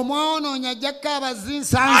me. omwonoonyi ajja kkaaba I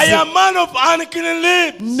zinsanze, am man of unclean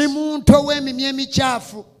lips. ndi muntu ow'emimwa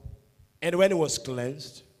emikyafu. And when he was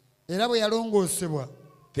cleansed, Era bwe yalongoosebwa,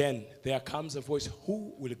 then there comes a voice,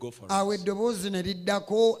 who will go for awo us? eddoboozi ne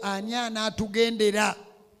liddako, ani anaatugendera?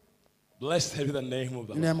 Blessed be the name of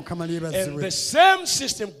the Era Lord. Mukama And lyebazibwe. the same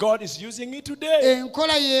system God is using it today.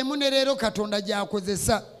 Enkola y'emu ne leero Katonda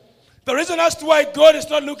gy'akozesa. The reason as to why God is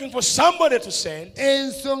not looking for somebody to send,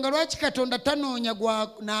 Ensonga lwaki Katonda tanoonya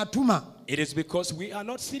n'atuma, it is because we are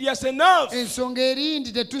not serious enough. ensonga eri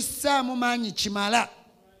nti tetussaamu maanyi kimala,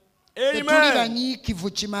 tetuli Amen.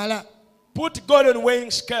 banyiikivu kimala. Put God on weighing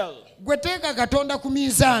scale. Gwe teeka Katonda ku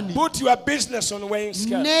minzaani, Put your business on weighing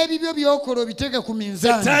scale. n'ebibyo by'okola obiteeke ku The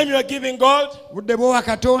minzaani. time you are giving God Obudde bw'owa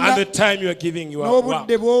Katonda and the time you are giving your work.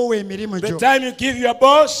 n'obudde bw'owa emirimu The gyo, time you give your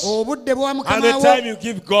boss obudde bw'owa and Mukama the wo time you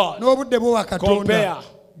give God. n'obudde bw'owa Katonda. Compare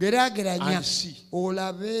Geraageranya and see.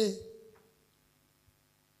 olabe.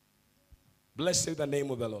 Blessed be the name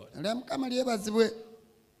of the Lord. Era Mukama lyebazibwe.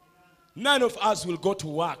 None of us will go to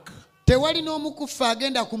work Tewali n'omu ku ffe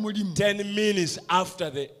agenda ku mulimu 10 minutes after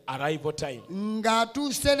the arrival time.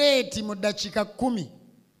 ng'atuuse leeti mu ddakiika 10.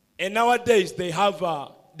 And nowadays they have a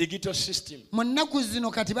digital system. Mu nnaku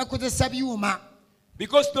zino kati bakozesa byuma.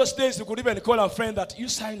 Because those days you could even call a friend that you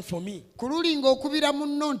sign for me. Ku luli ng'okubira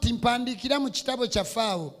munno nti mpandiikira mu kitabo kyaffe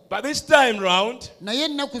awo. But this time round, Naye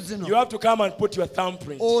ennaku zino you have to come and put your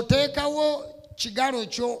thumbprint. oteekawo kigalo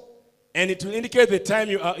kyo And it will indicate the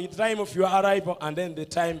time of your arrival and then the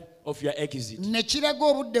time of your exit. ne kiraga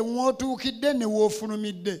obudde mw'otuukidde ne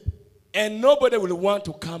w'ofulumidde. And nobody will want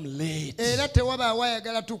to come late. Era tewabaawo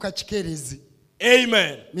ayagala tuuka kikeerezi.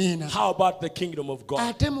 Amen. Mina. How about the kingdom of God?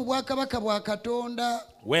 Ate mu bwakabaka bwa Katonda,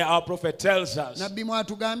 Where our prophet tells us nabbi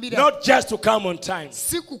mwatugambira not just to come on time,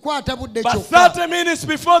 si kukwata budde but kyokka, 30 minutes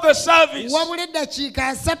before the service. wabula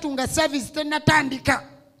eddakiika 3 nga saavisi tennatandika.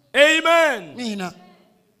 Amen. Mina.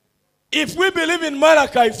 If we believe in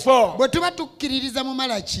Malachi 4, Bwe tuba tukkiririza mu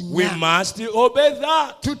Malaki we 4, must obey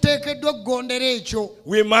that. tuteekeddwa okugondera ekyo.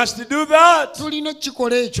 We must do that. Tulina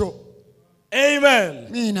okukikola ekyo.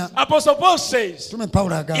 Amen. Mina. Apostle Paul says, Tume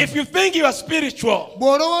Paulo agamba. if you think you are spiritual,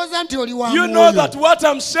 Bw'olowooza nti oli wa you know that what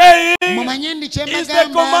I'm saying mumanye ndi kye is the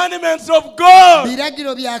mbagamba commandments of God.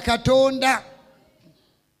 biragiro bya Katonda.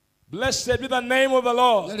 Blessed be the name of the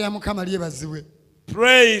Lord. Lya Mukama lyebazibwe.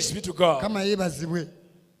 Praise be to God. Mukama yeebazibwe.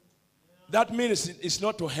 That means it's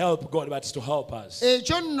not to help God, but it's to help us.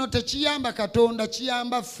 Ekyo nno tekiyamba Katonda,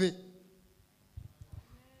 kiyamba ffe.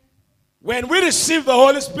 When we receive the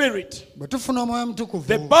Holy Spirit, Bwe tufuna Omwoyo Mutukuvu,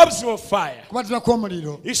 the baptism of fire, kubatizibwa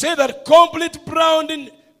kw'omuliro, he said that complete browning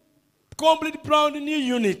new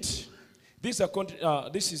unit.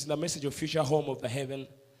 This is the message of future home of the heaven,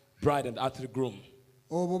 bride and earthly groom.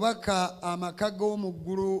 obubaka amaka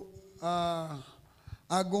g'omuggulu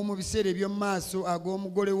ag'omu biseera eby'omu maaso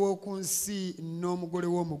ag'omugole w'oku nsi n'omugole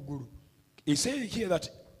w'omu ggulu. He said here that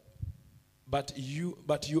but you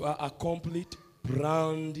are a complete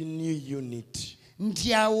brand new unit.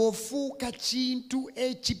 Nti awo ofuuka kintu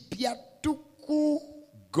ekipya ttuku.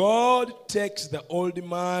 God takes the old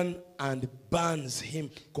man and burns him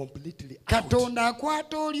completely out. Katonda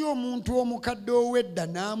akwata oli omuntu omukadde ow'edda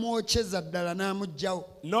n'amwokyeza ddala n'amuggyawo.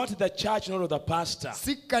 Not the church, not the pastor,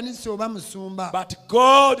 Si kkanisa oba musumba. but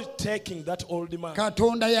God taking that old man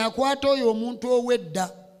Katonda yakwata oyo omuntu ow'edda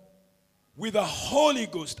with the Holy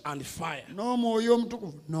Ghost and fire n'omwoyo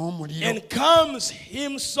omutukuvu n'omuliro. and comes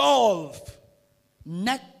himself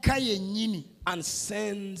N'akka yennyini and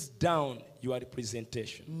sends down your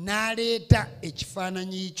representation. n'aleeta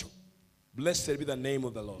ekifaananyi kyo. Blessed be the name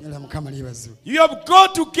of the Lord. Era Mukama lyebazibwe. You have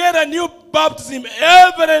got to get a new baptism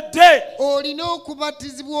every day. Olina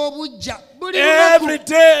okubatizibwa obuggya buli Every lunaku.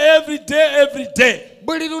 day, every day, every day.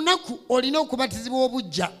 Buli lunaku olina okubatizibwa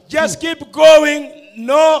obuggya. Just keep going,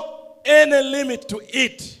 no any limit to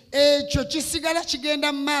it. Ekyo kisigala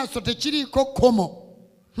kigenda mu maaso tekiriiko kkomo.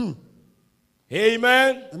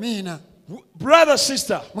 Amen. Amiina. Brother,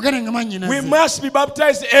 sister, Mugane nga mwannyinaze. we must be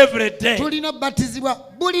baptized every day. Tulina okubatizibwa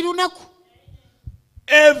buli lunaku.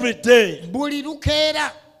 Every day. Buli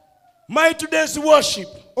lukeera. My today's worship,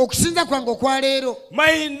 Okusinza kwange okwa leero.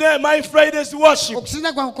 my Friday's worship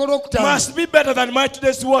Okusinza kwange okw'olwokutaano. must be better than my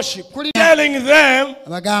today's worship. Kulina- Telling them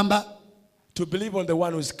Abagamba to believe on the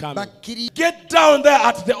one who is coming. bakkiri. Get down there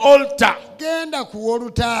at the altar. Genda ku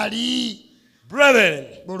w'olutaali. Brethren,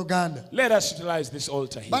 Booluganda. let us utilize this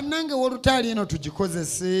altar here. Bannange w'olutaali eno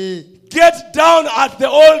tugikozese. Get down at the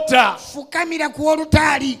altar. Fukamira ku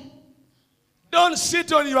w'olutaali. Don't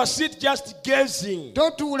sit on your seat just gazing.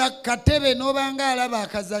 Totuula ku katebe n'obanga alaba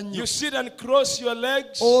akazannyo. You sit and cross your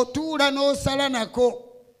legs, Otuula n'osala nako.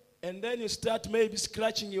 and then you start maybe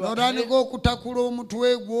scratching your N'otandika head. okutakula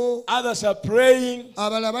omutwe gwo. Others are praying,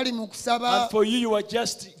 Abalala bali mu kusaba. and for you are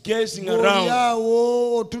just gazing Oli around.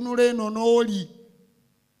 awo otunula eno n'oli.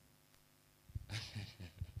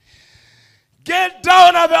 Get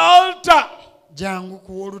down at the altar Jangu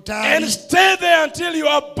ku and w'olutaali. stay there until you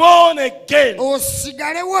are born again.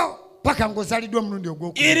 Osigalewo paka ng'ozaliddwa omulundi It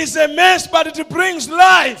ogwokubiri. is a mess, but it brings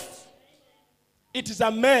life. It is a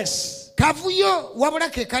mess, Kavuyo wabula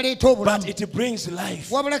ke kaleeta but obulamu. it brings life.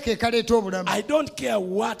 Wabula ke kaleeta obulamu. I don't care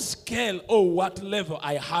what scale or what level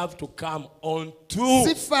I have to come on to.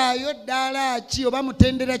 Sifaayo ddaala ki oba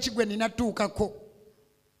mutendera ki gwe ninatuukako.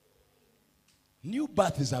 New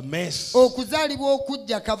birth is a mess. Okuzaalibwa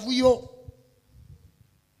okujja kavuyo.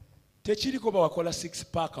 Tekiriko bawakola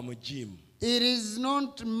 6-pack mu gym. It is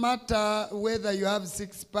not matter whether you have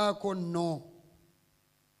 6-pack or no.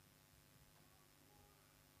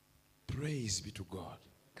 Praise be to God.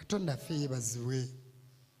 Katonda ffe yeebazibwe.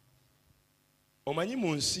 Omanyi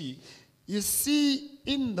mu nsi You see,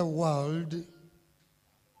 in the world,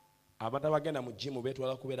 abantu abagenda mu gym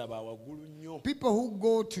beetwala kubeera ba waggulu nnyo. people who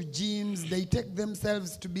go to gyms, they take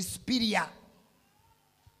themselves to be superior.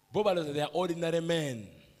 Bo balowooza they are ordinary men.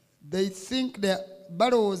 They think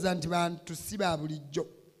balowooza nti bantu si ba bulijjo.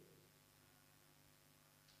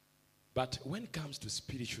 But when it comes to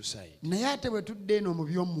spiritual side, Naye ate bwe tudde eno mu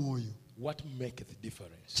by'omwoyo, what maketh the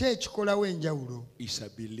difference ki ekikolawo enjawulo? is a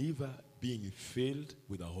believer being filled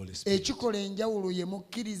with the Holy Spirit. Ekikola enjawulo ye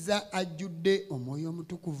mukkiriza ajjudde omwoyo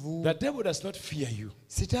omutukuvu. The devil does not fear you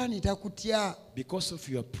Sitaani takutya because of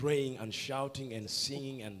your praying and shouting and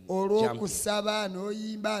singing and jumping. olw'okusaba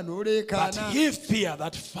n'oyimba But n'oleekaana. he fear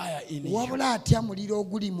that fire in you. Wabula atya muliro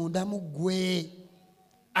oguli munda mu ggwe.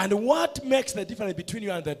 And what makes the difference between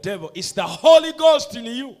you and the devil is the Holy Ghost in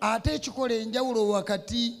you. Ate ekikola enjawulo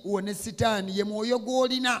wakati wo ne sitaani ye mwoyo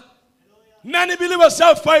gw'olina. Non-believers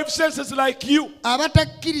have 5 senses like you.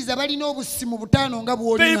 Abatakkiriza balina obusimu butaano nga They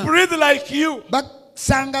bw'olina. breathe like you.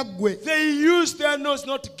 Basanga ggwe. They use their nose,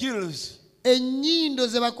 not gills. ennyindo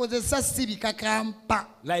ze bakozesa si bikakampa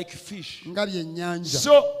like fish. nga byennyanja.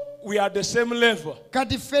 So we are the same level.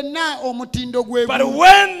 Kati ffenna omutindo gwe But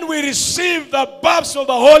when we receive the baptism of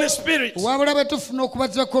the Holy Spirit, wabula bwe tufuna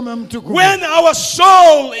okubatizibwa kw'Omwoyo Omutukuvu, when our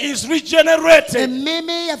soul is regenerated,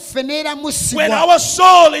 emmeeme yaffe when neeramusibwa, our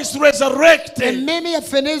soul is resurrected, emmeeme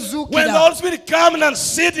yaffe when the nezuukira, Holy Spirit comes and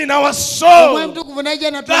sits in our Omwoyo soul, Omutukuvu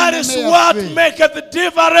n'ajja that n'atwala is emmeeme what yaffe. maketh the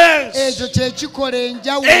difference. Ekyo kye kikola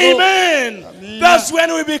enjawulo. Amen. That's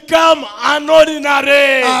when we become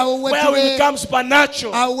unordinary, Awo we where we tube- become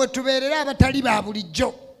supernatural. Awo we tubeerera abatali ba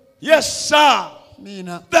bulijjo. Yes, sir.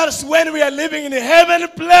 Miina. That's when we are living in heavenly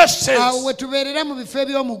places. Awo we tubeerera mu bifo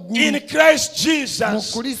eby'omu In ggulu. Christ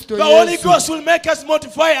Jesus, Mu Kristo the Holy Yesu. Ghost will make us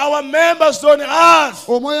mortify our members on earth.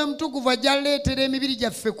 Omwoyo Omutukuvu ajja leetera emibiri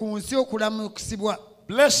gyaffe ku nsi okulamukisibwa.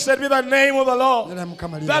 Blessed be the name of the Lord. Era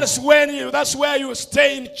Mukama lye. That's where you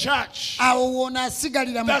stay in church. Awo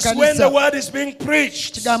w'onaasigalira mu That's when the kkanisa, word is being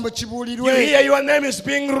preached. kigambo You kibuulirwe, hear your name is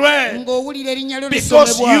being read ng'owulira erinnya lyo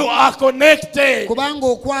because you lisomebwa, are connected. kubanga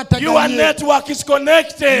Your okwataganye network is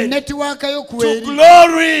connected netiwaaka yo to kweri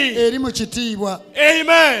glory. eri mu kitiibwa.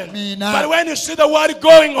 Amen. Amen. But when you see the word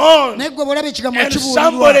going on Naye gwe bw'olaba ekigambo and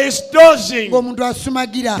somebody kibuulirwa is dozing, ng'omuntu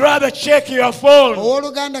asumagira, brother, check your phone.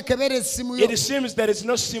 owooluganda kebera essimu yo, It seems there is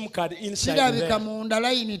no SIM card inside kirabika there. munda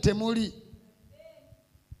layini temuli.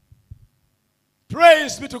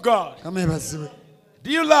 Praise be to God. Kamebazibwe. Do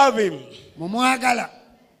you love Him? Mumwagala.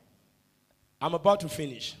 I'm about to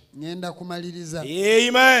finish. Ngenda kumaliriza.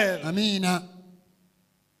 Amen. Amiina.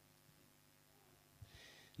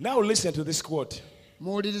 Now listen to this quote.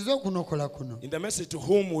 Muwulirize okunokola kuno. In the message, to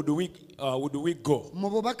whom would we go? Mu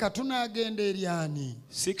bubaka tunaagenda eri ani?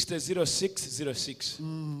 600606.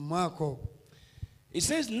 Mwaka ogwo. It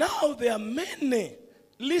says, now there are many.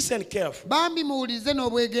 Listen carefully. Bambi muwulirize There are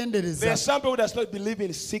n'obwegendereza. some people that not believe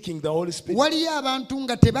in seeking the Holy Spirit. Waliyo abantu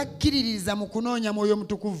nga tebakkiririza mu kunoonya Mwoyo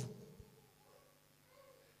Mutukuvu.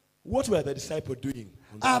 What were the disciples doing?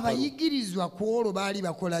 On the upper room? Abayigirizwa ku olwo baali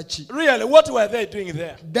bakola ki? Really, what were they doing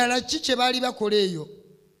there? Ddala ki kye baali bakola eyo?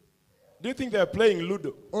 Do you think they were playing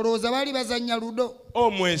Ludo Olowooza baali bazannya ludo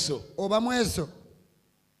or Mweso? oba mweso?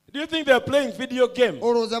 Do you think they were playing video game?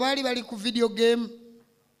 Olowooza baali bali ku video game?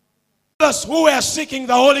 Those who were seeking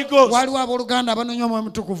the Holy Ghost. Waliwo abooluganda abanoonya Omwoyo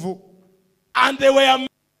Mutukuvu. And they were.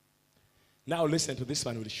 Now listen to this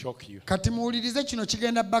one, will shock you. Kati muwulirize kino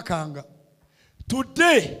kigenda bakanga.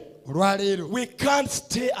 Today, Olwaleero. we can't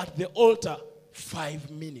stay at the altar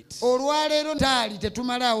 5 minutes. Olwaleero taali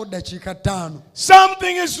tetumalaawo ddakiika 5.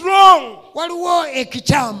 Something is wrong. Waliwo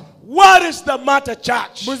ekikyamu. What is the matter,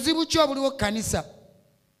 church? Buzibu ki obuliwo kkanisa?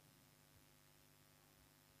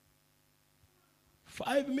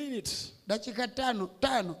 5 minutes. Dakiika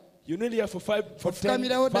 5. You need here for 10,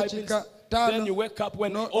 Ofukamirawo 5 minutes. dakiika Then 5. you wake up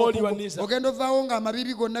when all your needs are. Ogenda ovaawo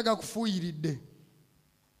ng'amabibi gonna gakufuuyiridde.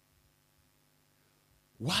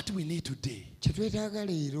 What we need today Kye twetaaga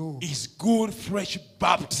leero is good, fresh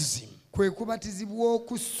baptism kwe kubatizibwa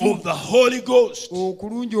okusu of the Holy Ghost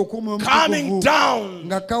okulungi okw'Omwoyo coming Omutukuvu down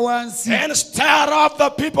ng'akka wansi and stir up the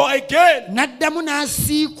people again. n'addamu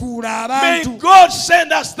n'asiikuula May abantu. God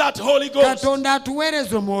send us that Holy Ghost, Katonda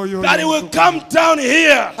atuweereze omwoyo that He will Omutukuvu. come down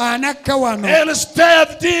here Anakka wano and stir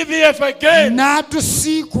the DVF again.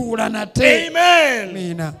 n'atusiikuula nate. Amen.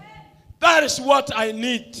 Amiina. That is what I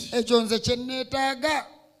need. Ekyo nze kye neetaaga.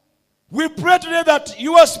 We pray today that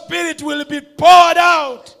your spirit will be poured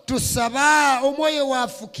out Tusaba omwoyo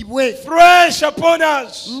waafukibwe fresh upon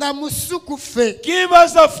us. nga musuku ffe. Give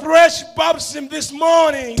us a fresh baptism this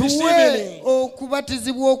morning, this Tuwe evening.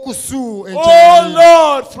 okubatizibwa okusu Oh ekyalo.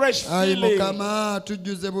 Lord, fresh Ayi filling. Mukama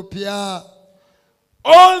tujjuze bupya.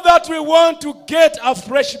 All that we want to get a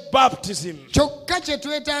fresh baptism. Kyokka kye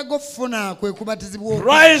twetaaga okufuna kwe kubatizibwa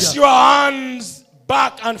Raise okujja. your hands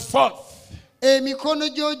back and forth. Emikono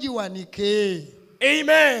gyo giwanike.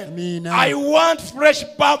 Amen. Amiina. I want fresh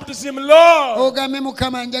baptism, Lord. Ogambe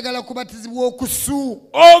Mukama njagala kubatizibwa okusu.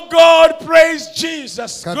 Oh God, praise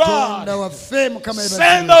Jesus. Katonda God, waffe Mukama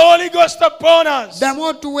send the yeebazibwe. Holy Ghost upon us. Ddamu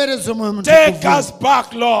otuweereze Omwoyo Take Mutukuvu. us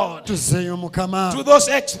back, Lord, Tuzeeyo Mukama. to those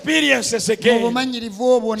experiences Mu again. bumanyirivu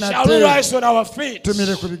obwo Shall we nate rise on our feet?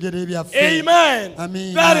 tumire ku bigere byaffe. Amen.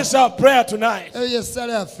 Amiina. That is our prayer tonight. Eyo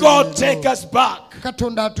y'essala yaffe God, leero. take us back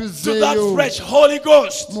Katonda to that atuzzeeyo fresh Holy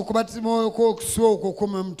Ghost. mu kubatizibwa okwokusu okwo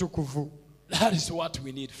kw'Omwoyo Mutukuvu. That is what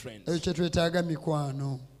we need, friends. Ekyo kye twetaaga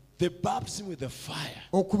mikwano. The baptism with the fire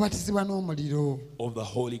Okubatizibwa n'omuliro of the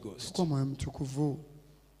Holy Ghost. kw'Omwoyo Mutukuvu.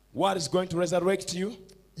 What is going to resurrect you?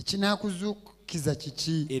 Ekinaakuzuukiza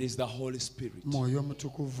kiki? It is the Holy Spirit. Mwoyo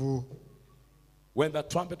Mutukuvu. When the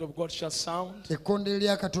trumpet of God shall sound, ekkondeere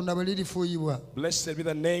lya Katonda bwe lirifuuyibwa, blessed be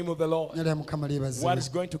the name of the Lord. nalya Mukama lyebazibwe. What is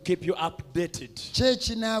going to keep you updated? Ki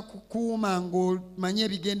ekinaakukuuma ng'omanye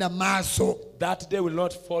ebigenda maaso, That day will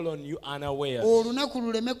not fall on you unaware. olunaku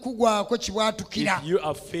luleme kugwako kibwatukira. If you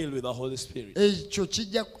are filled with the Holy Spirit. Ekyo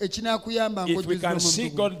kijja ekinaakuyamba If we can see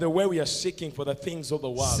ng'ojjuza God the way we are seeking for the things of the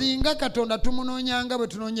world, singa Katonda tumunoonya nga bwe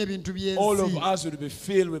tunoonya ebintu all of by'ensi, us will be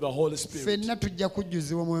filled with the Holy Spirit. ffenna tujja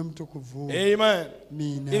kujjuzibwa Mwoyo Mutukuvu. Amen.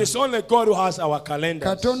 Miina. It is only God who has our calendars.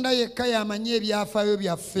 Katonda yekka y'amanyi ebyafaayo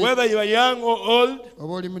byaffe. Whether you are young or old,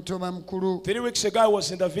 Oba oli muto oba mukulu. 3 weeks ago I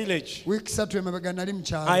was in the village. Wiiki 3 emabega nali mu A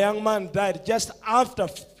kyalo. young man died just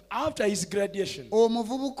after his graduation.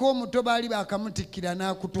 Omuvubuka omuto baali bakamutikkira The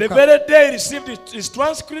n'akutuka. very day he received his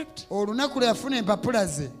transcript, Olunaku lwe yafuna empapula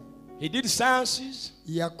ze, he did sciences.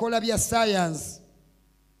 yakola bya saayansi.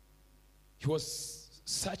 He was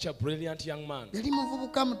such a brilliant young man. Yali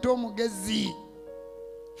muvubuka muto omugezi,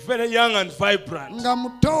 Very young and vibrant. nga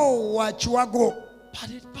muto wa kiwago, But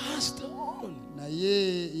it passed on.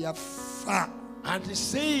 naye yafa. And he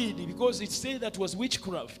said, because it said that was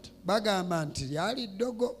witchcraft. Bagamba nti lyali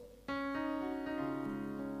ddogo.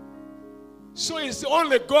 So it's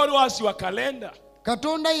only God who has your calendar.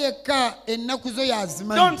 Katonda yekka ennaku zo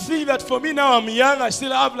yazimanyi. Don't think that for me now I'm young, I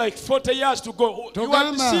still have like 40 years to go. You are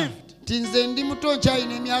Togamba deceived. nti nze ndi muto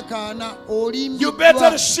nkyalina emyaka 4, You better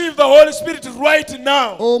olimbiddwa. receive the Holy Spirit right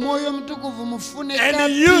now. Omwoyo omutukuvu mufune And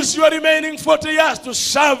kati. use your remaining 40 years to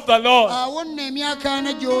serve the Lord. Awo nno emyaka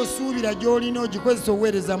 4 gy'osuubira gy'olina ogikozesa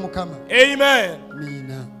oweereza Mukama. Amen.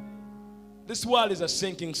 Miina. This world is a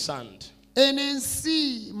sinking sand. Eno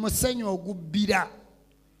ensi musenyu ogubbira.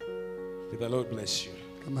 May the Lord bless you.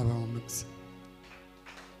 Mukama abawe omukisa.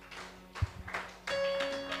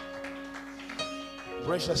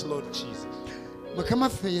 Precious Lord Jesus. Mukama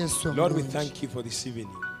ffe Yesu Lord, we omulungi. thank you for this evening.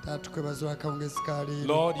 Tatukwebaza akawungezi ka leero.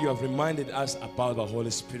 Lord, you have reminded us about the Holy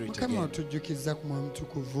Spirit Mukama again. otujjukiza ku Mwoyo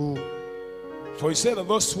Mutukuvu. For you say that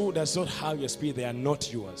those who does not have your spirit, they are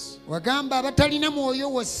not yours. Wagamba abatalina mwoyo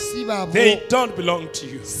wo si babo. They don't belong to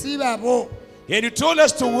you. Si babo. And you told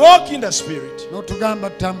us to walk in the Spirit. N'otugamba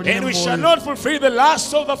tutambulire And mu we shall mwoyo. not fulfill the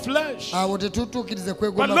lusts of the flesh. Awo tetutuukirize But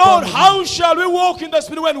kwegomba Lord, kwa how shall we walk in the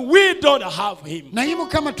Spirit when we don't have Him? naye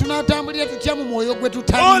Mukama tunaatambulira tutya mu mwoyo gwe Oh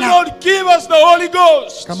tutalina. Lord, give us the Holy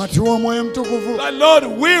Ghost. Kama tuwa omwoyo mutukuvu. That Lord,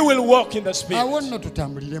 we will walk in the Awo Spirit. nno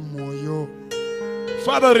tutambulire mu mwoyo.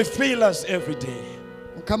 Father, refill us every day.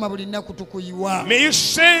 Mukama buli nnaku tukuyiwa. May you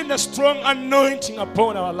send a strong anointing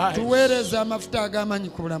upon our lives. Tuweereze amafuta ag'amaanyi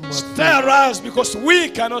ku bulamu bwaffe. Stir us because we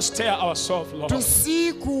cannot stir ourselves, Lord.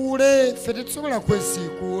 Tusiikuule, ffe tetusobola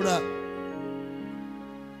kwesiikuula.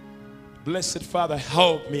 Blessed Father,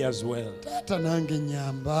 help me as well. Taata nange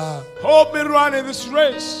nyamba. Help me run in this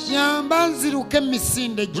race. Nyamba nziruke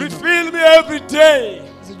emisinde gino. Refill me every day.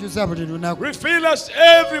 Nzijuza buli lunaku. Refill us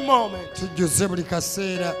every moment. Tujjuze buli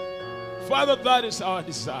kaseera. Father, that is our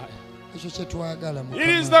desire. Ekyo kye twagala It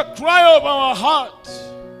is Mukama. the cry of our heart.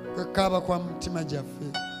 Kwekaaba kwa mutima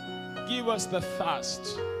gyaffe. Give us the thirst.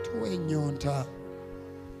 Tuwe ennyonta.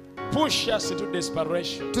 Push us into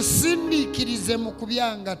desperation Tusindiikirize mu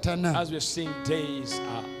kubyangatana. as we're seeing days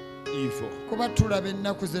are evil. Kuba tulaba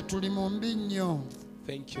ennaku ze tuli mu mbi nnyo.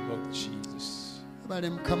 Thank you, Lord Jesus. Bale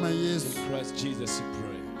Mukama Yesu. In Christ Jesus we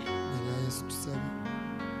pray. Era Yesu tusabe.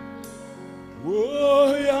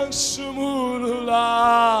 Oh,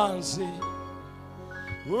 yansumululanze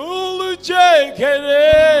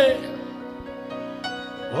ulujekere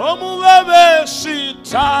omulabe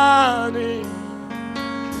sitani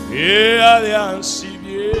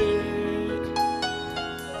eyalyansibye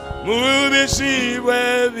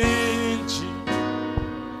mubisiibwe bingi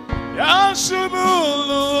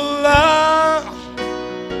yansumulula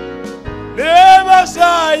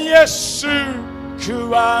nebaza Yesu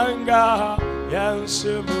kubanga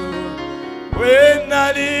yansumu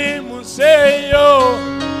wenali museyo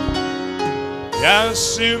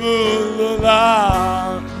yansumulula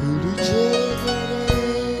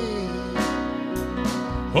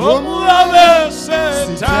omulabe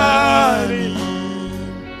setani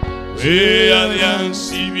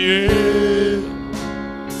eyalyansibye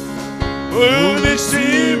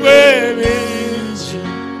mubisiibwe bingi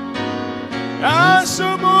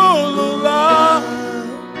yansumulula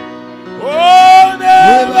oh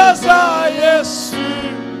nebaza Yesu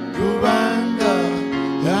Kubanga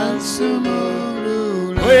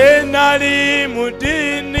yansumulula. wenali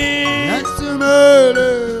mudini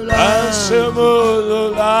Yansumulula.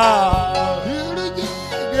 yansumulula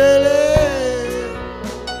Ulujegere.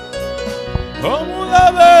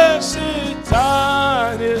 omulabe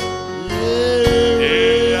sitani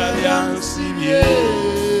eyalyansibye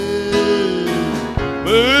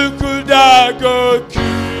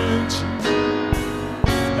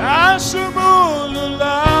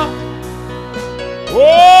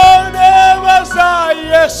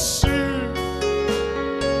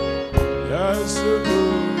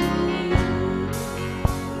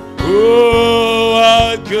Oh,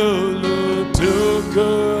 agolo toko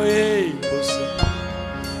ebusa.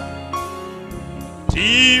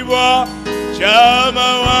 Tiwa chama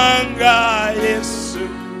wanga Yesu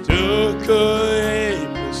toko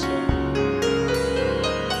ebusa.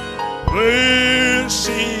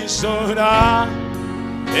 Mercy sona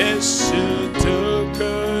Yesu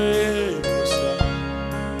toko ebusa.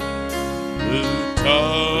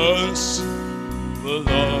 Utos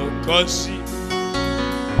mulokosi.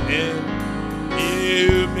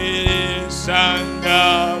 Sanga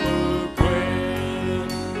mukwe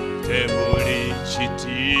temuri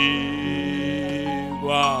chiti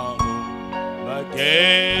wamo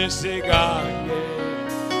magese gange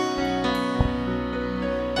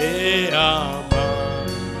ama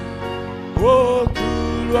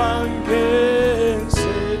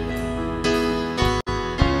okulwangense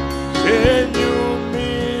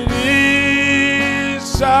kenyumiri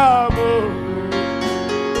sabo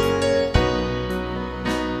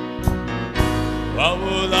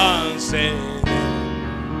Babulanse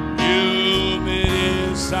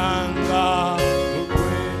yumiri sanga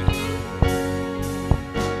ukwe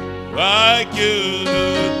Wagulu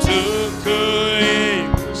tuku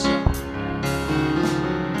ebusa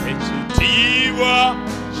Echitiwa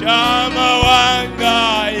shama wanga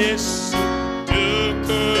Yesu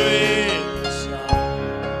tuku ebusa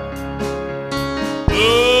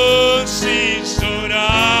Usi sura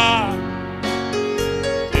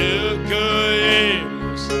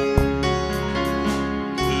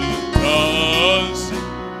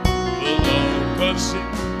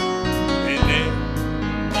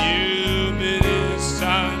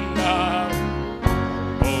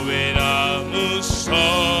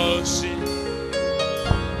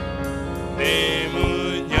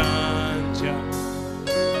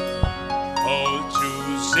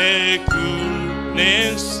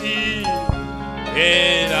Nancy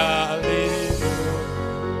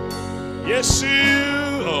Yesu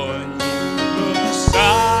onyusa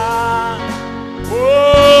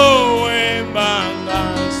oh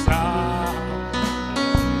embangansa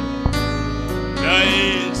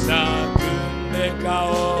Jaisa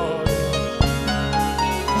kundekao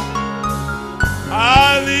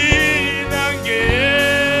Alina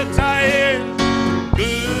ngeta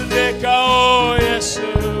kundekao Yesu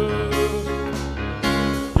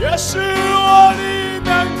Yesu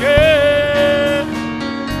olinange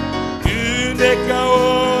kundeka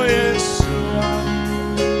o Yesu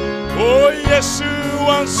o Yesu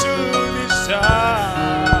wansubisa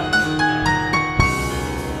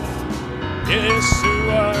Yesu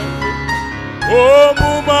o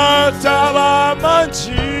mumataba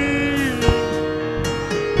manchi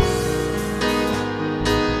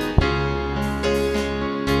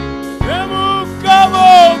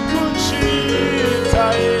Nemukabo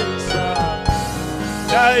kunchita Yesu,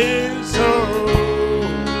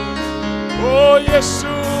 oh Yesu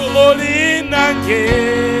olinange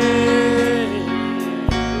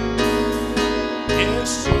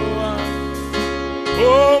Yesu,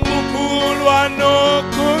 oh mukulwa no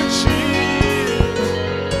kunchi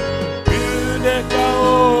kundeka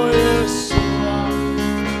oh Yesu,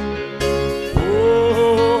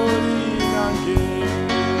 olinange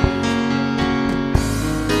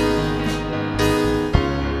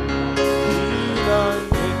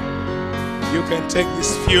You can take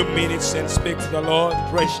these few minutes and speak to the Lord.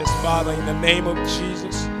 Precious Father, in the name of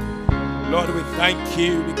Jesus. Lord, we thank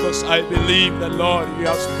you because I believe that, Lord, you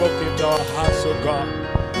have spoken to our hearts, oh God.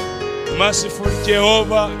 Merciful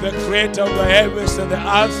Jehovah, the creator of the heavens and the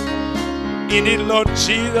earth. Indeed, Lord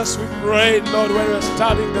Jesus, we pray, Lord, when we're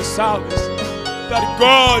starting the service, that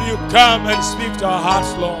God, you come and speak to our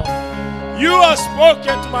hearts, Lord. You have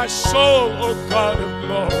spoken to my soul, oh God of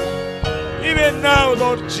glory. Even now,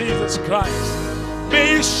 Lord Jesus Christ,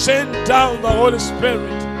 may you send down the Holy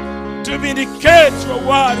Spirit to vindicate your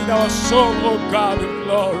word in our soul, oh God of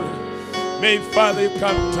glory. May, Father, you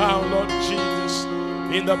come down, Lord Jesus,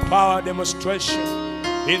 in the power demonstration,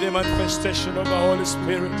 in the manifestation of the Holy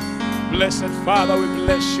Spirit. Blessed Father, we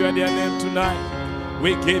bless you at your name tonight.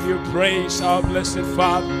 We give you praise, our blessed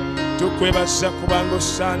Father. Tukwebasa kubanga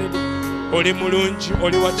osaanidde, oli mulungi,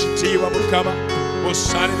 oli wakitiibwa Mukama.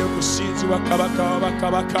 Osaanidde okusinzibwa kabaka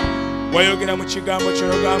w'abakabaka. Wayogera mu kigambo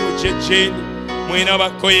ky'olugamba ky'ejjeeni. Mwina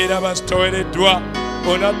abakoyera basitowereddwa.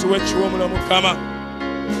 Bonna tuwe ekiwumulo Mukama.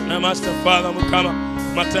 Na Master Father Mukama.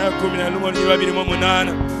 Matayo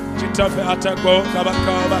 11:28. Kitaffe atagwawo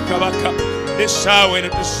kabaka w'abakabaka. Essaawa eno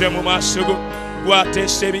tusse mu maaso go.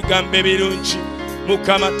 Gwateesa ebigambo ebirungi.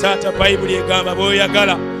 Mukama Taata Bayibuli egamba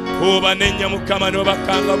bw'oyagala obanenya Mukama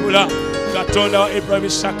n'obakangabula Katonda wa Ibrahim,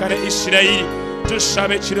 Isaka ne Isirayiri,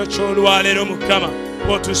 tusaba ekiro ky'olwaleero Mukama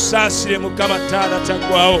otusaasire Mukama taata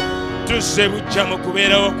taggwaawo, tuzze bujja mu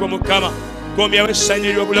kubeerawo kwo Mukama, komyawo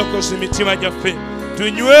essanyu ly'obulokozi mitima gyaffe,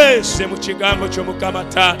 tunywese mu kigambo kyo Mukama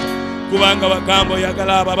taata, kubanga bagamba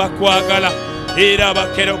oyagala abo abakwagala era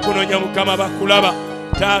abakera okunoonya Mukama bakulaba.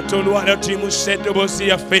 Taata olwaleero tuyimusa eddoboozi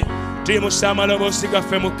yaffe, tuyimusa amaloboozi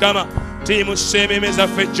gaffe Mukama, tuyimusa emmeeme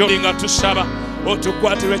zaffe gy'oli nga tusaba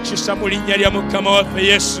otukwatirwe ekisa mu linnya lya Mukama waffe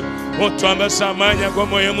Yesu, otwambaze amaanyi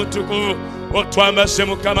ag'Omwoyo Mutukuvu, otwambaze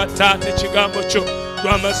Mukama taata ekigambo kyo,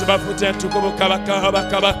 twambaze bafuta entukuvu kabaka wa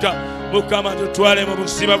bakabaka Mukama, tutwale mu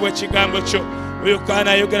busiba bw'ekigambo kyo.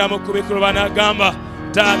 Yokaana ayogera mu kubikkulwa n'agamba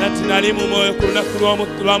taata tinali mu mwoyo ku lunaku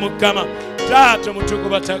lwa Mukama, taata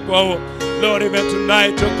omutukuvu ataggwaawo. Lord, even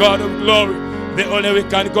tonight, oh God of glory, the only we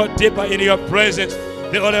can go deeper in your presence,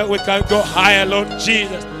 the only we can go higher, Lord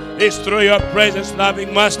Jesus, is through your presence,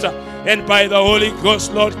 loving Master, and by the Holy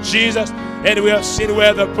Ghost, Lord Jesus. And we have seen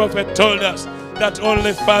where the prophet told us that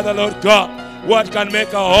only, Father, Lord God, what can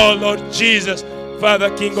make a whole, Lord Jesus, Father,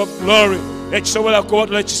 King of glory, ekisobola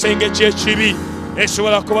kubatula ekisenge ky'ekibi,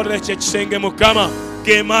 ekisobola kubatula ekisenge Mukama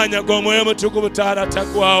k'emaanyi g'Omwoyo Mutukuvu taata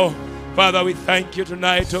taggwaawo. Father, we thank you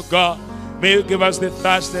tonight, oh God. May you give us the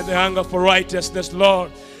thirst and the hunger for righteousness,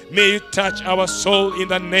 Lord. May you touch our soul in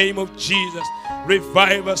the name of Jesus.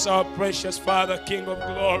 Revive us, our precious Father, King of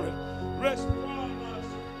glory. Restore us,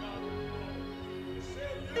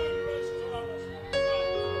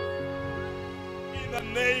 in the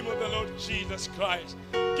name of the Lord Jesus Christ.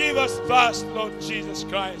 Give us thirst, Lord Jesus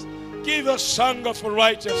Christ. Give us hunger for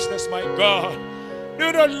righteousness, my God.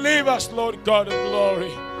 Do not leave us, Lord God of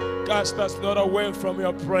glory. Cast us not away from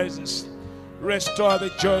your presence. Restore the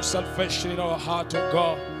joy of salvation in our heart, O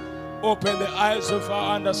God. Open the eyes of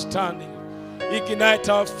our understanding. Ignite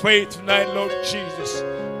our faith tonight, Lord Jesus.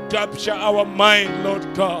 Capture our mind, Lord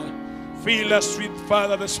God. Fill us with,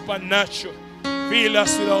 Father, the supernatural. Fill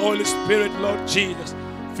us with the Holy Spirit, Lord Jesus.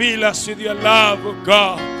 Fill us with your love, O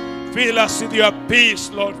God. Fill us with your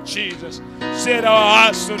peace, Lord Jesus. Set our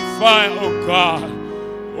hearts on fire, O God.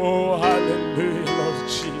 Oh, hallelujah, Lord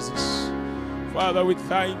Jesus. Father, we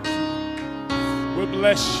thank you. We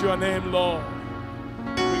bless your name, Lord.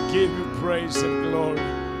 We give you praise and glory.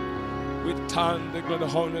 We turn the glory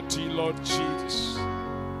and honor to you, Lord Jesus.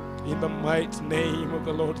 In the mighty name of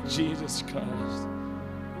the Lord Jesus Christ.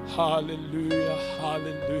 Hallelujah,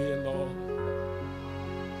 hallelujah, Lord.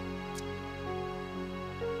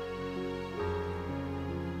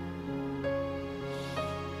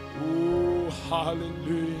 Oh,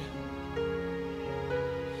 hallelujah.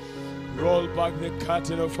 Roll back the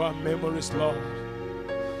curtain of our memories, Lord.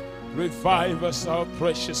 Revive us, our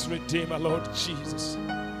precious Redeemer, Lord Jesus.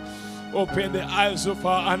 Open the eyes of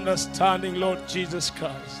our understanding, Lord Jesus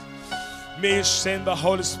Christ. May you send the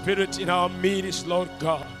Holy Spirit in our midst, Lord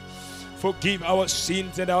God. Forgive our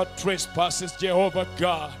sins and our trespasses, Jehovah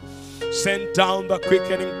God. Send down the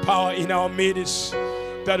quickening power in our midst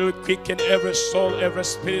that will quicken every soul, every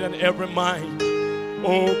spirit, and every mind.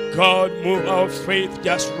 Oh God, move our faith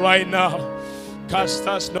just right now. Cast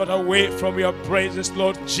us not away from your praises,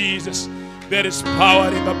 Lord Jesus. There is power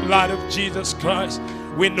in the blood of Jesus Christ.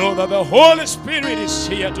 We know that the Holy Spirit is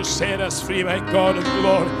here to set us free, my God of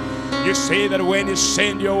glory. You say that when you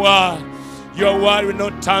send your word will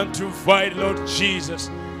not turn to void, Lord Jesus.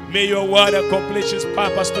 May your word accomplish its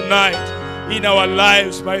purpose tonight in our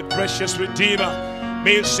lives, my precious Redeemer.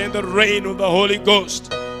 May you send the rain of the Holy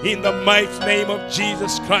Ghost in the mighty name of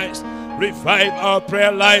Jesus Christ. Revive our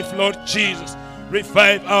prayer life, Lord Jesus.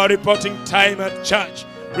 Revive our reporting time at church.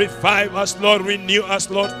 Revive us, Lord. Renew us,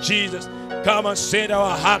 Lord Jesus. Come and set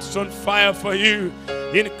our hearts on fire for you.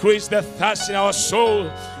 Increase the thirst in our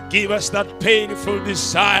soul. Give us that painful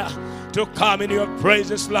desire to come in your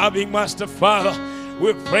presence, loving Master Father.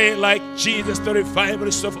 We pray like Jesus, the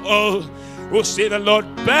revivalists of old, who say, the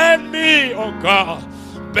Lord, bend me, oh God.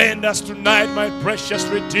 Bend us tonight, my precious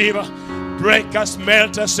Redeemer. Break us,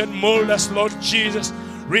 melt us, and mold us, Lord Jesus.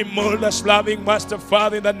 Remold us, loving Master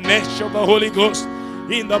Father, in the nature of the Holy Ghost,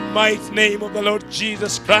 in the mighty name of the Lord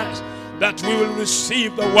Jesus Christ, that we will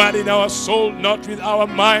receive the word in our soul, not with our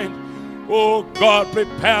mind. Oh God,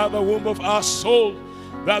 prepare the womb of our soul,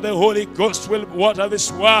 that the Holy Ghost will water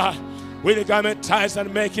this word, will garmentize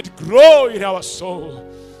and make it grow in our soul.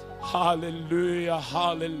 Hallelujah,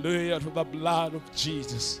 hallelujah, to the blood of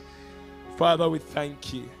Jesus. Father, we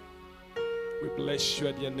thank you. We bless you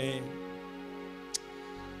at your name.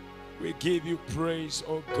 We give you praise,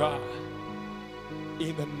 oh God,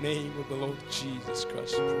 in the name of the Lord Jesus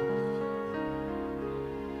Christ.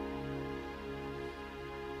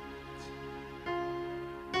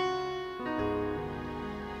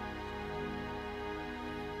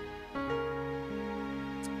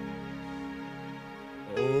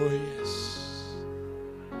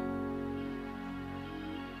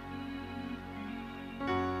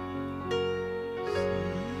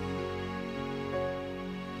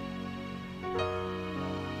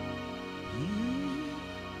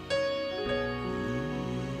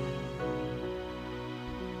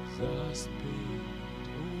 Jesus paid it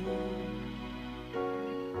all.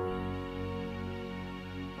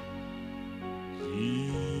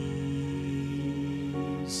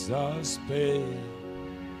 Jesus paid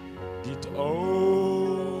it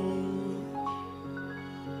all.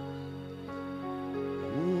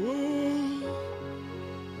 Oh,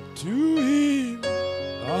 to him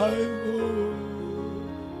I owe